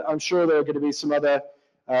useful, and I'm sure there are going to be some other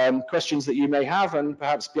questions that you may have, and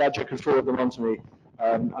perhaps Biagio can forward them on to me,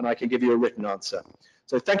 and I can give you a written answer.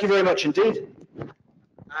 So thank you very much indeed,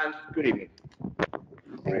 and good evening.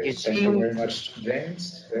 Thank you very much,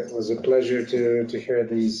 James. It was a pleasure to hear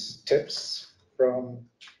these tips from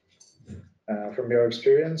your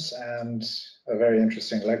experience, and a very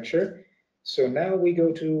interesting lecture. So now we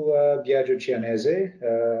go to Biagio Chianese,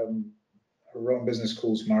 Rome Business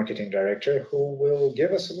School's marketing director, who will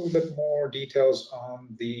give us a little bit more details on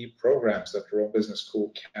the programs that Rome Business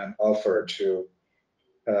School can offer to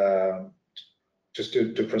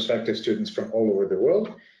prospective students from all over the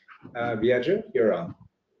world. Biagio, you're on.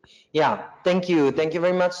 Yeah, thank you. Thank you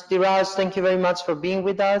very much, Diraj. Thank you very much for being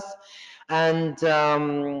with us. And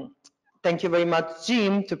thank you very much,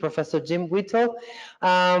 Jim, to Professor Jim Whittle.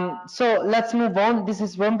 So let's move on. This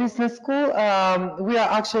is Rome Business School. We are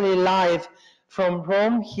actually live from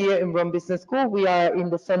Rome, here in Rome Business School. We are in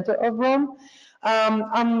the center of Rome.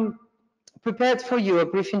 I'm prepared for you a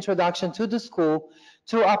brief introduction to the school,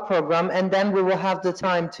 to our program, and then we will have the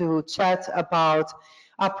time to chat about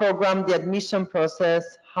our program, the admission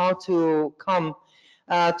process, how to come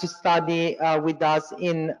to study with us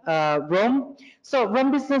in Rome. So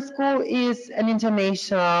Rome Business School is an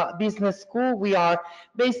international business school. We are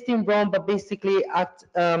based in Rome, but basically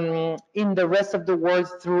in the rest of the world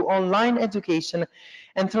through online education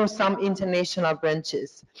and through some international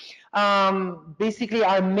branches. Basically,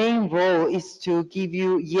 our main role is to give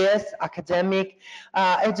you, yes, academic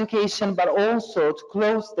education, but also to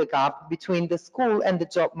close the gap between the school and the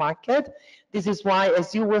job market. This is why,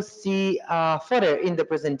 as you will see further in the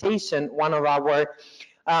presentation, one of our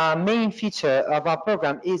main feature of our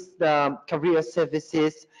program is the career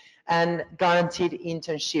services and guaranteed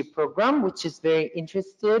internship program, which is very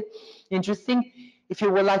interesting. If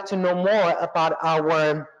you would like to know more about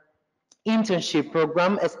our internship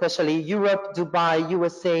program, especially Europe, Dubai,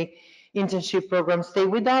 USA internship program, stay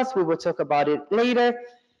with us. We will talk about it later.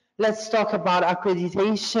 Let's talk about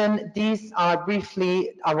accreditation. These are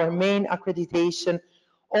briefly our main accreditation.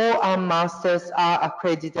 All our masters are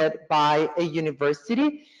accredited by a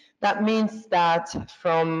university. That means that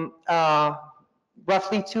from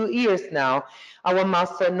roughly 2 years now, our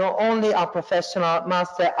master, not only our professional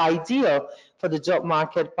master ideal for the job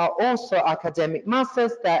market, but also academic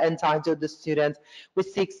masters that entitle the student with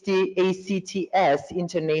 60 ACTS,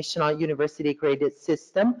 International University Graded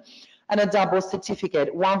System, and a double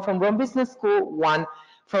certificate, one from Rome Business School, one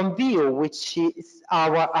from VIU, which is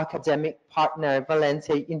our academic partner,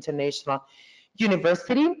 Valencia International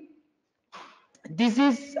University. This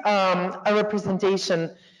is a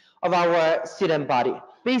representation of our student body.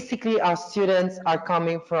 Basically, our students are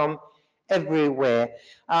coming from everywhere.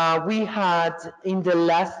 We had in the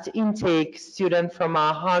last intake students from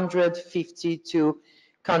 152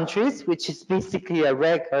 countries, which is basically a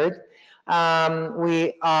record.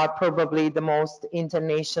 We are probably the most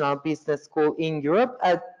international business school in Europe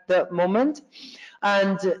at the moment.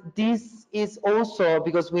 And this is also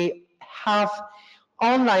because we have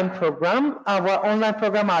online program. Our online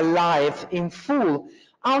program are live in full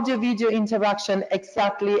audio video interaction,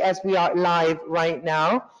 exactly as we are live right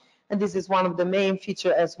now. And this is one of the main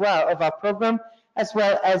features as well of our program, as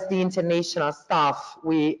well as the international staff.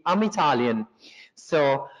 I'm Italian,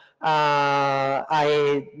 so I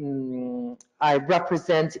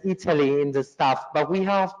represent Italy in the staff, but we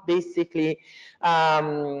have basically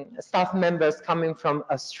staff members coming from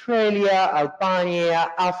Australia,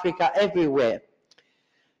 Albania, Africa, everywhere.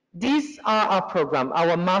 These are our program,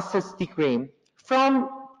 our master's degree from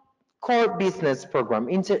core business program,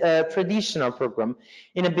 into a traditional program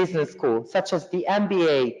in a business school, such as the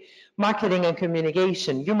MBA, Marketing and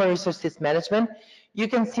Communication, Human Resources Management. You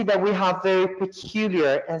can see that we have very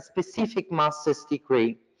peculiar and specific master's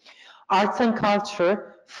degree. Arts and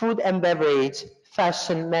Culture, Food and Beverage,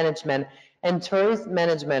 Fashion Management, and Tourism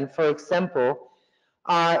Management, for example,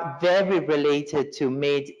 are very related to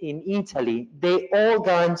Made in Italy. They all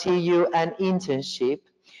guarantee you an internship,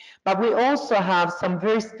 but we also have some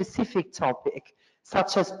very specific topics,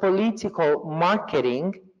 such as political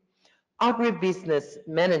marketing, agribusiness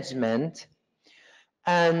management,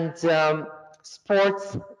 and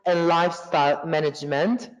sports and lifestyle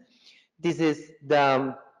management. This is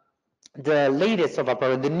the latest of our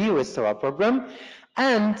program, the newest of our program,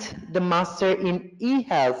 and the master in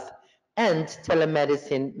e-health and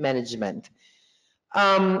telemedicine management.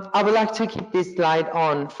 I would like to keep this slide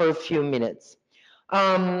on for a few minutes.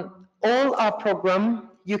 All our programs,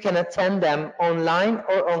 you can attend them online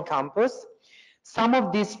or on campus. Some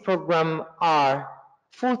of these programs are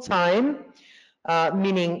full-time,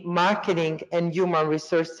 meaning marketing and human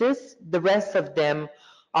resources. The rest of them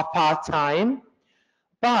are part-time,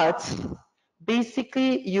 but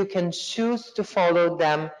basically you can choose to follow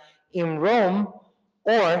them in Rome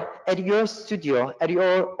or at your studio, at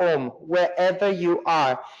your home, wherever you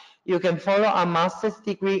are. You can follow a master's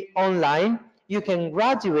degree online. You can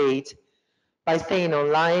graduate by staying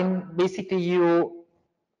online. Basically, you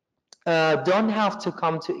don't have to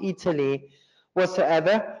come to Italy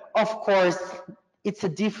whatsoever. Of course, it's a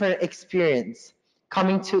different experience.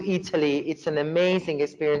 Coming to Italy, it's an amazing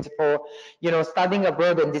experience for, studying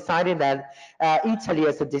abroad and deciding that Italy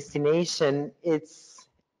as a destination, it's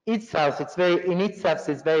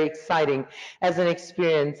very exciting as an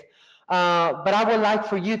experience. But I would like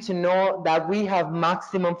for you to know that we have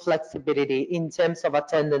maximum flexibility in terms of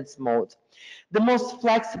attendance mode. The most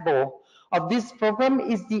flexible of this program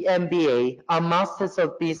is the MBA, a Masters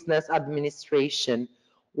of Business Administration.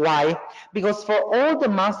 Why? Because for all the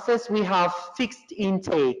masters, we have fixed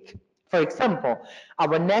intake. For example,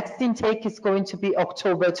 our next intake is going to be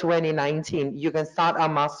October 2019. You can start a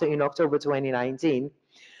master in October 2019.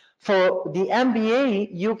 For the MBA,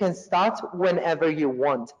 you can start whenever you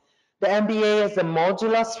want. The MBA is a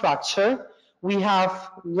modular structure. We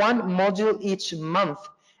have one module each month,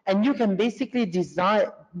 and you can basically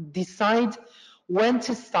decide when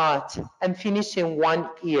to start and finish in 1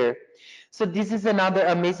 year. So this is another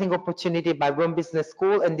amazing opportunity by Rome Business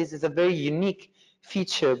School, and this is a very unique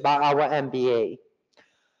feature by our MBA.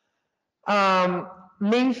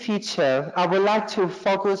 Main feature, I would like to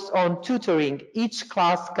focus on tutoring. Each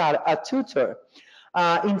class got a tutor.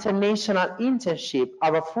 International internship,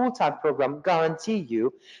 our full-time program guarantee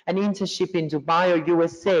you an internship in Dubai or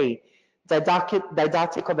USA,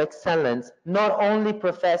 didactic of excellence, not only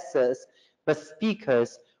professors, but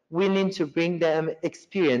speakers willing to bring them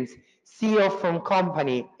experience, CEO from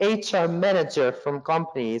company, HR manager from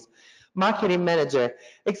companies, marketing manager,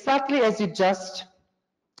 exactly as you just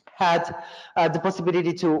had the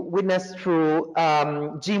possibility to witness through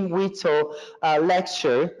Jim Whittle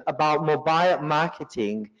lecture about mobile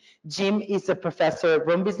marketing. Jim is a professor at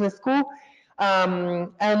Rome Business School,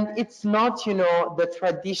 and it's not, you know, the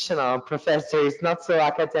traditional professor. It's not so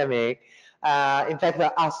academic. In fact,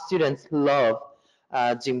 our students love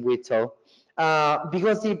Jim Whittle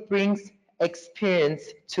because it brings experience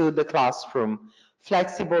to the classroom.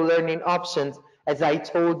 Flexible learning options, as I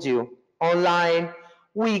told you, online,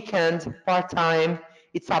 weekend, part-time,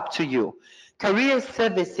 it's up to you. Career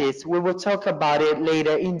services, we will talk about it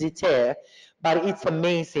later in detail, but it's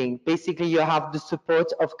amazing. Basically, you have the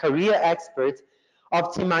support of career experts,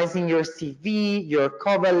 optimizing your CV, your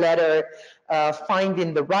cover letter,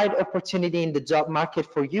 finding the right opportunity in the job market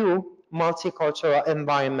for you, multicultural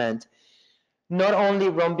environment. Not only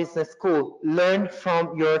Rome Business School, learn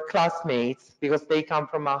from your classmates because they come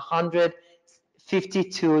from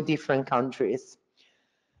 152 different countries.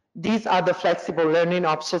 These are the flexible learning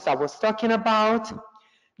options I was talking about.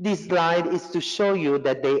 This slide is to show you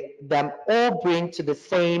that them all bring to the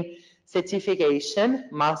same certification,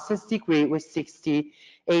 master's degree with 60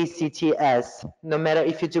 ACTS, no matter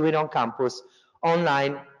if you do it on campus,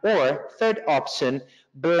 online, or third option,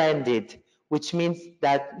 blended, which means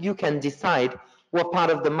that you can decide what part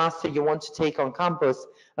of the master you want to take on campus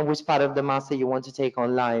and which part of the master you want to take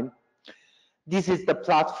online. This is the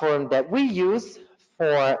platform that we use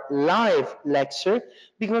for live lecture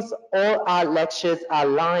because all our lectures are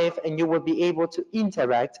live and you will be able to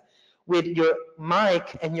interact with your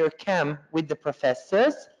mic and your cam with the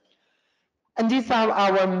professors. And these are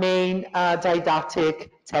our main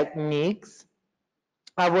didactic techniques.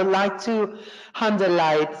 I would like to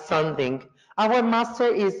highlight something. Our master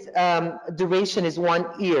is duration is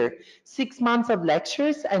 1 year, 6 months of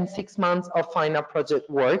lectures and 6 months of final project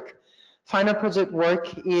work. Final project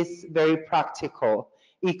work is very practical.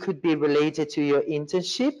 It could be related to your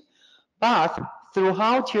internship, but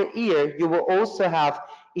throughout your year, you will also have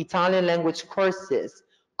Italian language courses,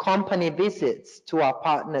 company visits to our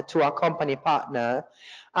partner, to our company partner,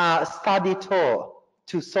 study tour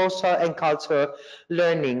to social and cultural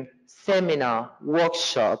learning, seminar,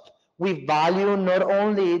 workshop. We value not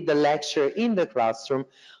only the lecture in the classroom,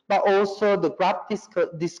 but also the group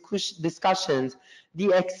discussions,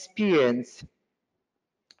 the experience,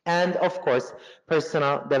 and of course,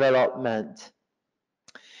 personal development.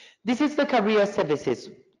 This is the career services.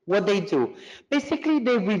 What they do, basically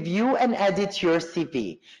they review and edit your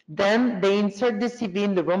CV. Then they insert the CV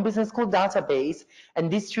in the Rome Business School database and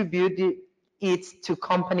distribute it to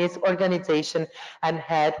companies, organizations, and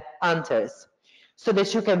headhunters so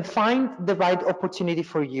that you can find the right opportunity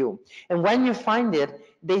for you. And when you find it,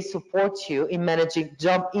 they support you in managing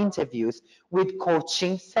job interviews with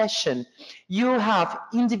coaching session. You have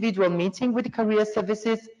individual meeting with career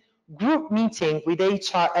services, group meeting with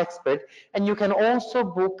HR expert, and you can also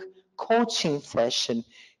book coaching session,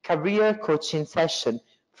 career coaching session.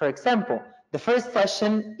 For example, the first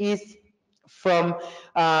session is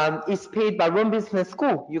paid by Rome Business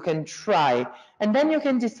School. You can try, and then you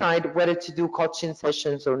can decide whether to do coaching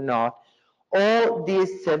sessions or not. All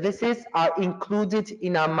these services are included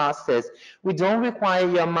in our masters. We don't require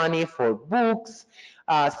your money for books,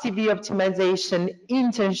 CV optimization,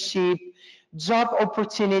 internship, job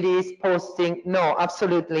opportunities, posting. No,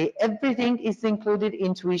 absolutely. Everything is included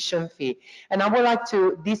in tuition fee. And I would like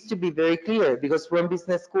this to be very clear because Rome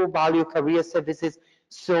Business School value career services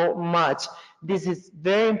so much. This is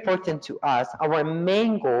very important to us. Our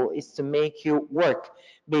main goal is to make you work,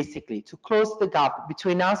 basically, to close the gap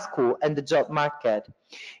between our school and the job market.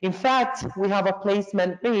 In fact, we have a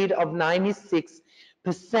placement rate of 96%.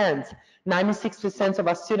 96% of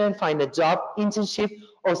our students find a job, internship,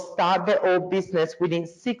 or start their own business within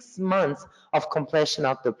 6 months of completion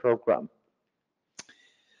of the program.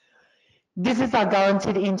 This is a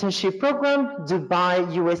guaranteed internship program,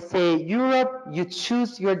 Dubai, USA, Europe. You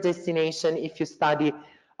choose your destination if you study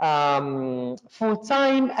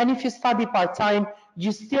full-time, and if you study part-time,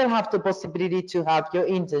 you still have the possibility to have your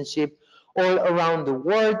internship all around the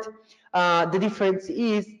world. The difference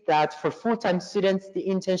is that for full-time students, the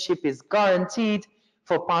internship is guaranteed.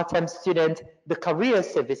 For part-time students, the career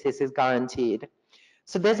services is guaranteed.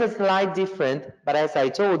 So there's a slight difference, but as I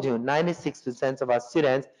told you, 96% of our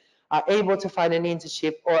students are able to find an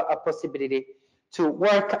internship or a possibility to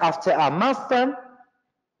work after a master.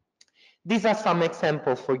 These are some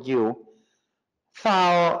examples for you.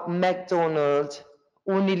 FAO, McDonald's,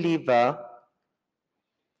 Unilever.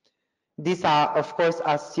 These are, of course,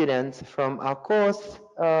 our students from our course.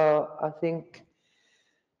 I think,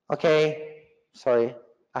 okay, sorry,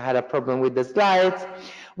 I had a problem with the slides.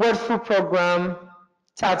 World Food Program,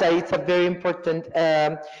 Tata, it's a very important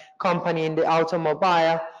company in the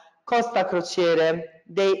automobile. Costa Crociere,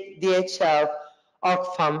 DHL,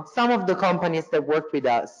 Oxfam, some of the companies that work with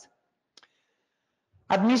us.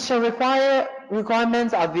 Admission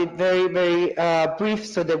requirements are very, very brief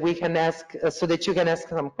so that we can ask, so that you can ask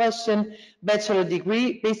some question. Bachelor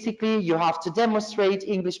degree, basically you have to demonstrate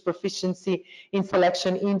English proficiency in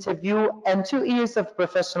selection interview and 2 years of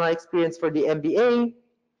professional experience for the MBA.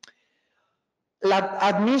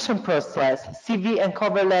 Admission process, CV and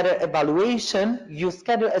cover letter evaluation, you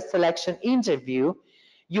schedule a selection interview,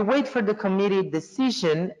 you wait for the committee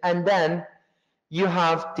decision, and then you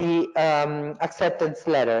have the acceptance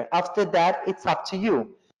letter. After that, it's up to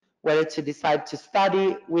you whether to decide to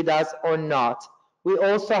study with us or not. We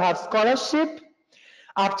also have scholarship,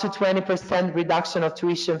 up to 20% reduction of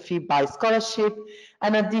tuition fee by scholarship,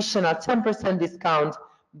 an additional 10% discount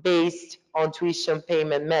based on tuition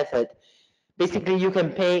payment method. Basically, you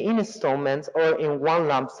can pay in installments or in one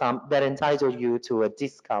lump sum that entitle you to a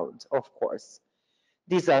discount, of course.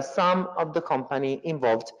 These are some of the companies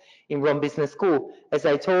involved in Rome Business School. As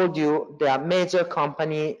I told you, there are major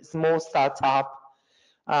companies, small startup.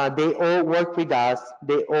 They all work with us.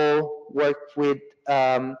 They all work with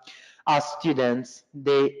our students.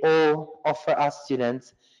 They all offer our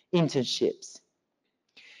students internships.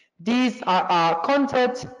 These are our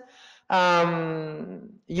contact.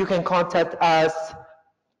 You can contact us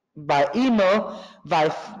by email, by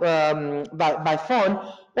phone,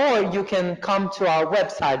 or you can come to our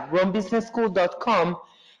website, romebusinessschool.com,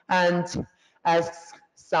 and ask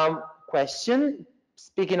some question.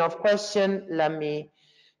 Speaking of question, let me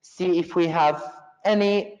see if we have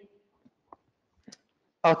any.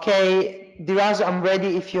 Okay, Diraj, I'm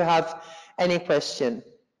ready if you have any question.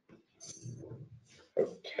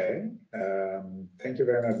 Okay, thank you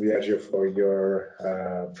very much, Biagio, for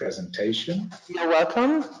your presentation. You're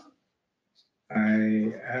welcome.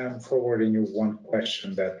 I am forwarding you one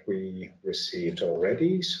question that we received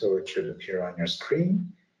already, so it should appear on your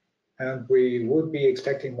screen. And we would be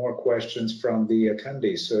expecting more questions from the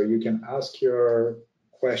attendees, so you can ask your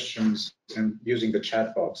questions and using the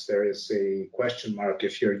chat box. There is a question mark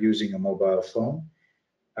if you're using a mobile phone.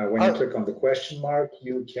 When you click on the question mark,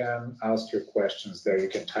 you can ask your questions there. You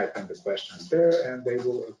can type in the questions there, and they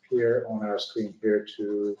will appear on our screen here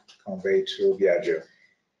to convey to Biagio.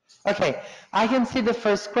 Okay, I can see the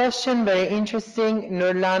first question, very interesting.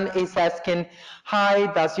 Nurlan is asking, hi,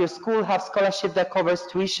 does your school have scholarship that covers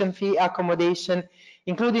tuition fee, accommodation,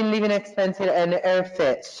 including living expenses and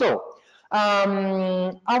airfare? So,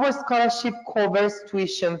 our scholarship covers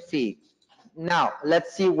tuition fee. Now,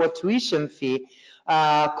 let's see what tuition fee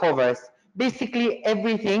covers. Basically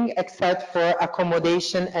everything except for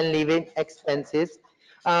accommodation and living expenses.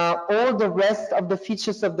 All the rest of the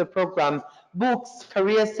features of the program, books,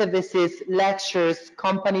 career services, lectures,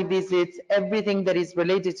 company visits, everything that is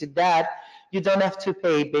related to that, you don't have to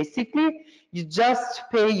pay. Basically, you just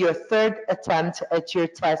pay your third attempt at your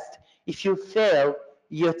test. If you fail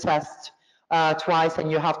your test twice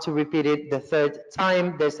and you have to repeat it the third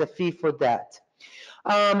time, there's a fee for that.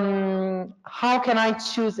 How can I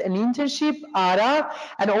choose an internship, Ara?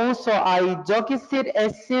 And also, Dokisit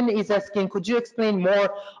Esin is asking, could you explain more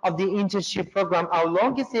of the internship program? How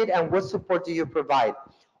long is it and what support do you provide?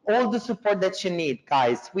 All the support that you need,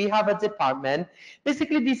 guys. We have a department.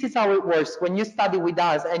 Basically, this is how it works. When you study with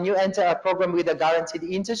us and you enter a program with a guaranteed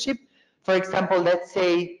internship, For example, let's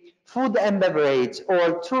say food and beverage,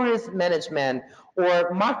 or tourist management,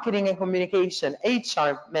 or marketing and communication,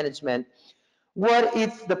 HR management. What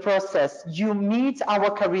is the process? You meet our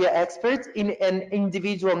career experts in an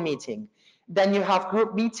individual meeting. Then you have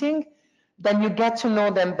group meeting. Then you get to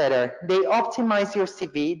know them better. They optimize your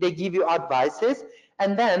CV. They give you advices.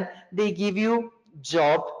 And then they give you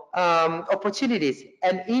job opportunities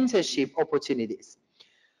and internship opportunities.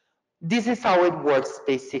 This is how it works,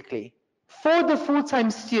 basically. For the full-time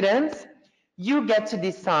students, you get to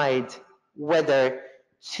decide whether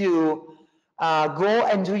to go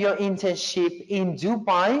and do your internship in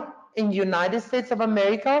Dubai, in United States of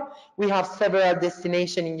America. We have several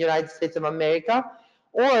destinations in United States of America,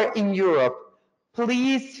 or in Europe.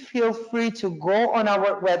 Please feel free to go on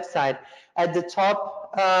our website. At the top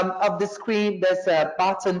of the screen, there's a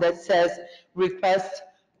button that says request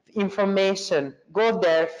information. Go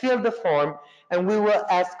there, fill the form, and we will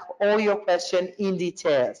ask all your questions in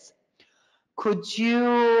details. Could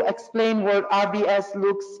you explain what RBS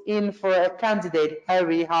looks in for a candidate?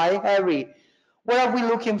 Harry, hi Harry. What are we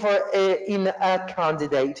looking for in a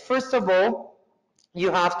candidate? First of all,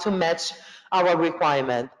 you have to match our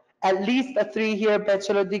requirement. At least a 3-year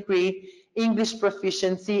bachelor degree, English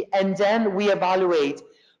proficiency, and then we evaluate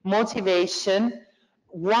motivation.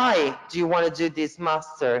 Why do you want to do this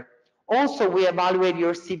master? Also, we evaluate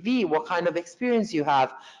your CV, what kind of experience you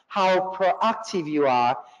have, how proactive you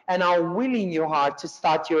are, and how willing you are to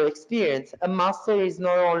start your experience. A master is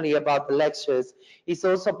not only about the lectures, it's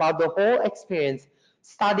also about the whole experience,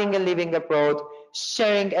 studying and living abroad,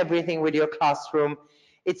 sharing everything with your classroom.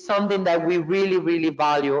 It's something that we really, really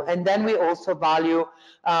value. And then we also value,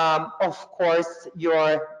 of course,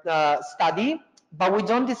 your study, but we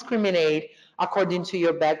don't discriminate according to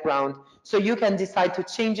your background. So you can decide to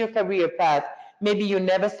change your career path. Maybe you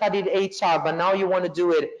never studied HR, but now you want to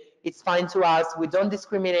do it. It's fine to us. We don't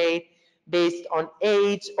discriminate based on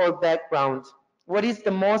age or background. What is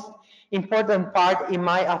the most important part in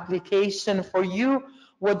my application for you?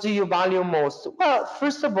 What do you value most? Well,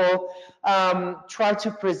 first of all, try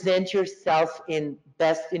to present yourself in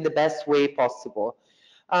the best way possible.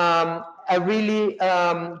 A really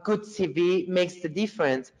good CV makes the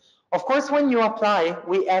difference. Of course, when you apply,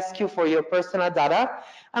 we ask you for your personal data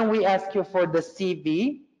and we ask you for the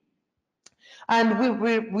CV. And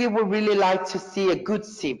we would really like to see a good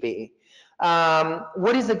CV.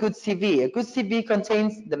 What is a good CV? A good CV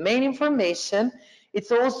contains the main information. It's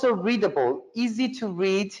also readable, easy to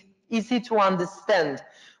read, easy to understand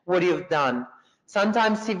what you've done.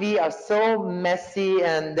 Sometimes CV are so messy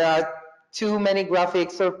and too many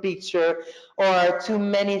graphics or picture or too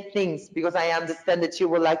many things, because I understand that you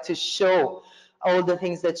would like to show all the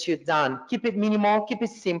things that you've done. Keep it minimal, keep it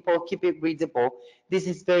simple, keep it readable. This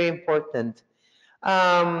is very important.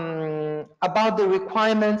 About the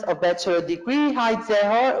requirements of bachelor degree, hi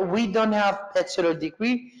Zehor, we don't have bachelor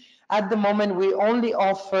degree. At the moment, we only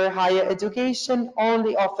offer higher education,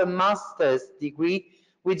 only offer master's degree.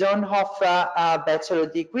 We don't offer a bachelor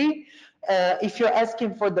degree. If you're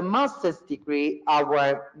asking for the master's degree,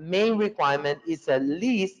 our main requirement is at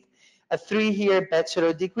least a 3-year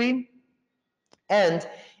bachelor degree and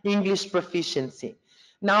English proficiency.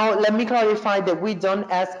 Now, let me clarify that we don't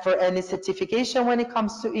ask for any certification when it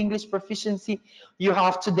comes to English proficiency. You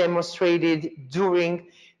have to demonstrate it during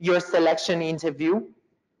your selection interview,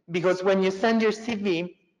 because when you send your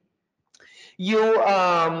CV, you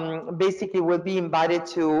basically will be invited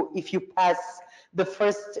to, if you pass the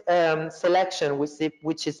first selection,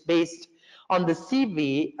 which is based on the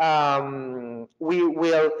CV, we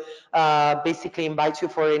will basically invite you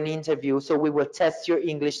for an interview. So we will test your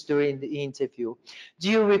English during the interview. Do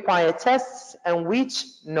you require tests, and which?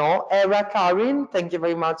 No. Era Karin, thank you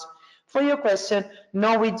very much for your question.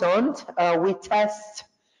 No, we don't. We test,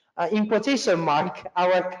 in quotation mark,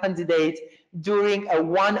 our candidate during a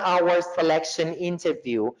 1-hour selection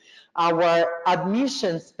interview. Our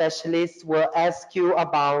admission specialist will ask you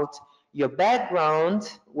about your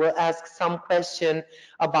background, will ask some question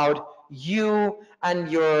about you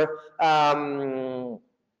and your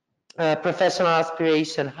professional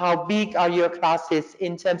aspiration. How big are your classes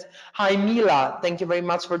in terms? Hi Mila, thank you very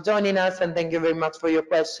much for joining us, and thank you very much for your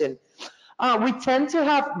question. We tend to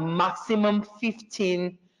have maximum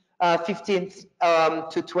 15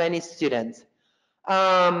 to 20 students,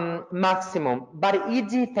 maximum, but it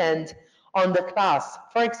depends on the class.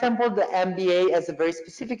 For example, the MBA has a very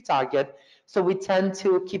specific target, so we tend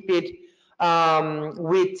to keep it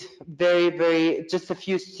with just a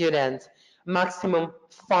few students, maximum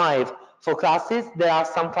 5. for classes. There are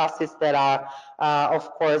some classes that are, of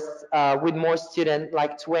course, with more students,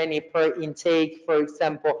 like 20 per intake, for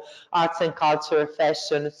example, arts and culture,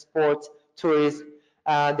 fashion, sport, tourism.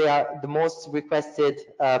 They are the most requested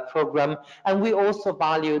program. And we also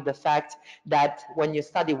value the fact that when you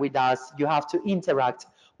study with us, you have to interact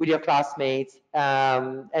with your classmates.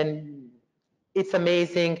 And it's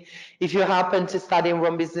amazing. If you happen to study in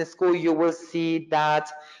Rome Business School, you will see that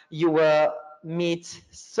you will meet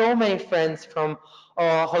so many friends from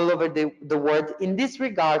all over the world. In this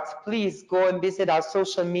regard, please go and visit our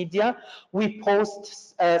social media. We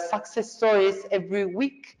post success stories every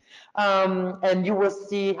week, and you will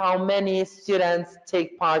see how many students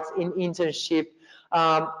take part in internship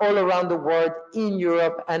all around the world in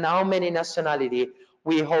Europe, and how many nationality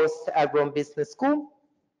we host at Rome Business School.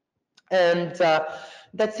 And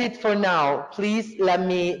that's it for now. Please let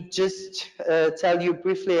me just tell you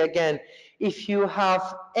briefly again, if you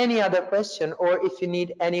have any other question or if you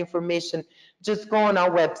need any information, just go on our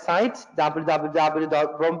website,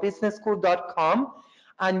 www.romebusinessschool.com,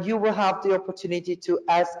 and you will have the opportunity to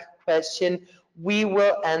ask questions. We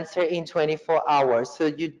will answer in 24 hours.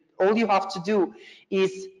 So all you have to do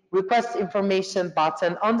is request information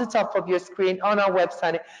button on the top of your screen on our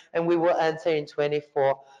website, and we will answer in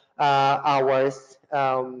 24 hours.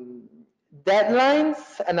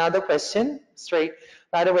 Deadlines, another question, straight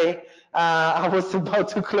right away. I was about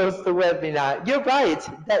to close the webinar. You're right,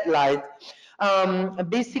 deadline.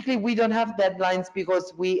 Basically, we don't have deadlines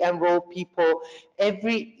because we enroll people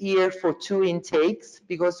every year for 2 intakes,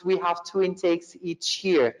 because we have 2 intakes each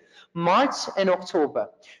year, March and October.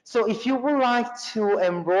 So if you would like to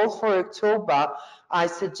enroll for October, I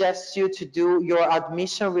suggest you to do your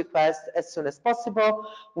admission request as soon as possible.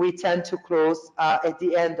 We tend to close at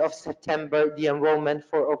the end of September the enrollment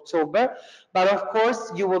for October, but of course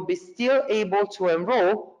you will be still able to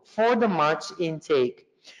enroll for the March intake.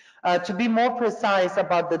 To be more precise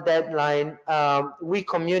about the deadline, we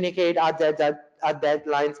communicate our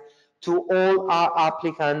deadlines to all our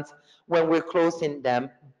applicants when we're closing them,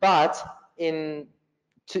 but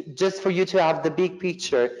just for you to have the big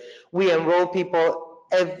picture, we enroll people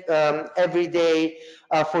every day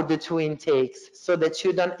for the 2 intakes, so that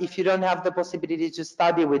if you don't have the possibility to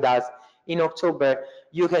study with us in October,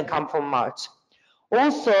 you can come from March.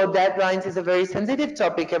 Also, deadlines is a very sensitive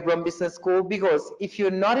topic at Rome Business School, because if you're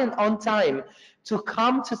not on time to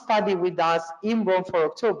come to study with us in Rome for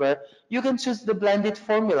October, you can choose the blended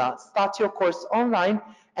formula, start your course online,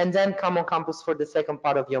 and then come on campus for the second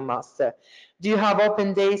part of your master. Do you have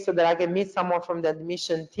open days so that I can meet someone from the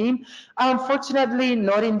admission team? Unfortunately,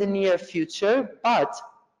 not in the near future, but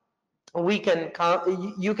you can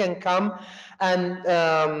come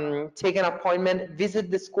and take an appointment, visit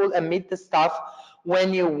the school and meet the staff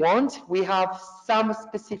when you want. We have some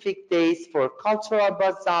specific days for cultural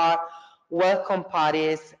bazaar, welcome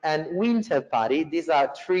parties, and winter party. These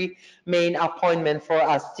are 3 main appointments for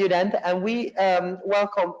a student, and we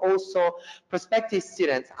welcome also prospective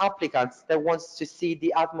students, applicants that wants to see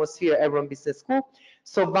the atmosphere at Rome Business School.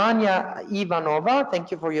 So Vanya Ivanova,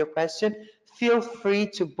 thank you for your question. Feel free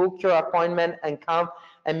to book your appointment and come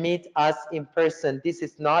and meet us in person. This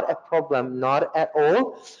is not a problem, not at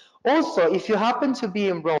all. Also, if you happen to be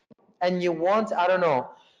in Rome and you want, I don't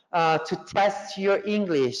know, to test your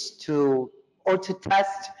English or to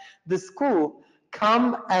test the school,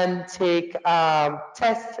 come and take a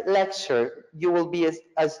test lecture. You will be a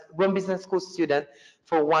Rome Business School student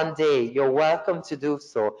for 1 day. You're welcome to do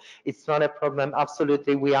so. It's not a problem,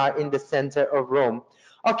 absolutely. We are in the center of Rome.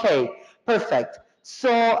 Okay, perfect.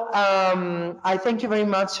 So I thank you very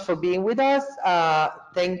much for being with us.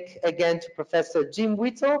 Thank again to Professor Jim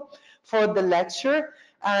Whittle for the lecture.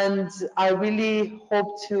 And I really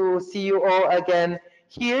hope to see you all again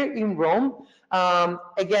here in Rome.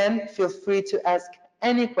 Again, feel free to ask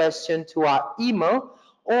any question to our email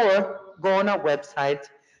or go on our website,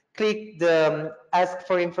 click the ask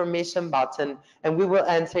for information button, and we will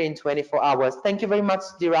answer in 24 hours. Thank you very much,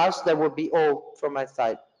 Diraj. That will be all from my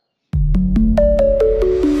side.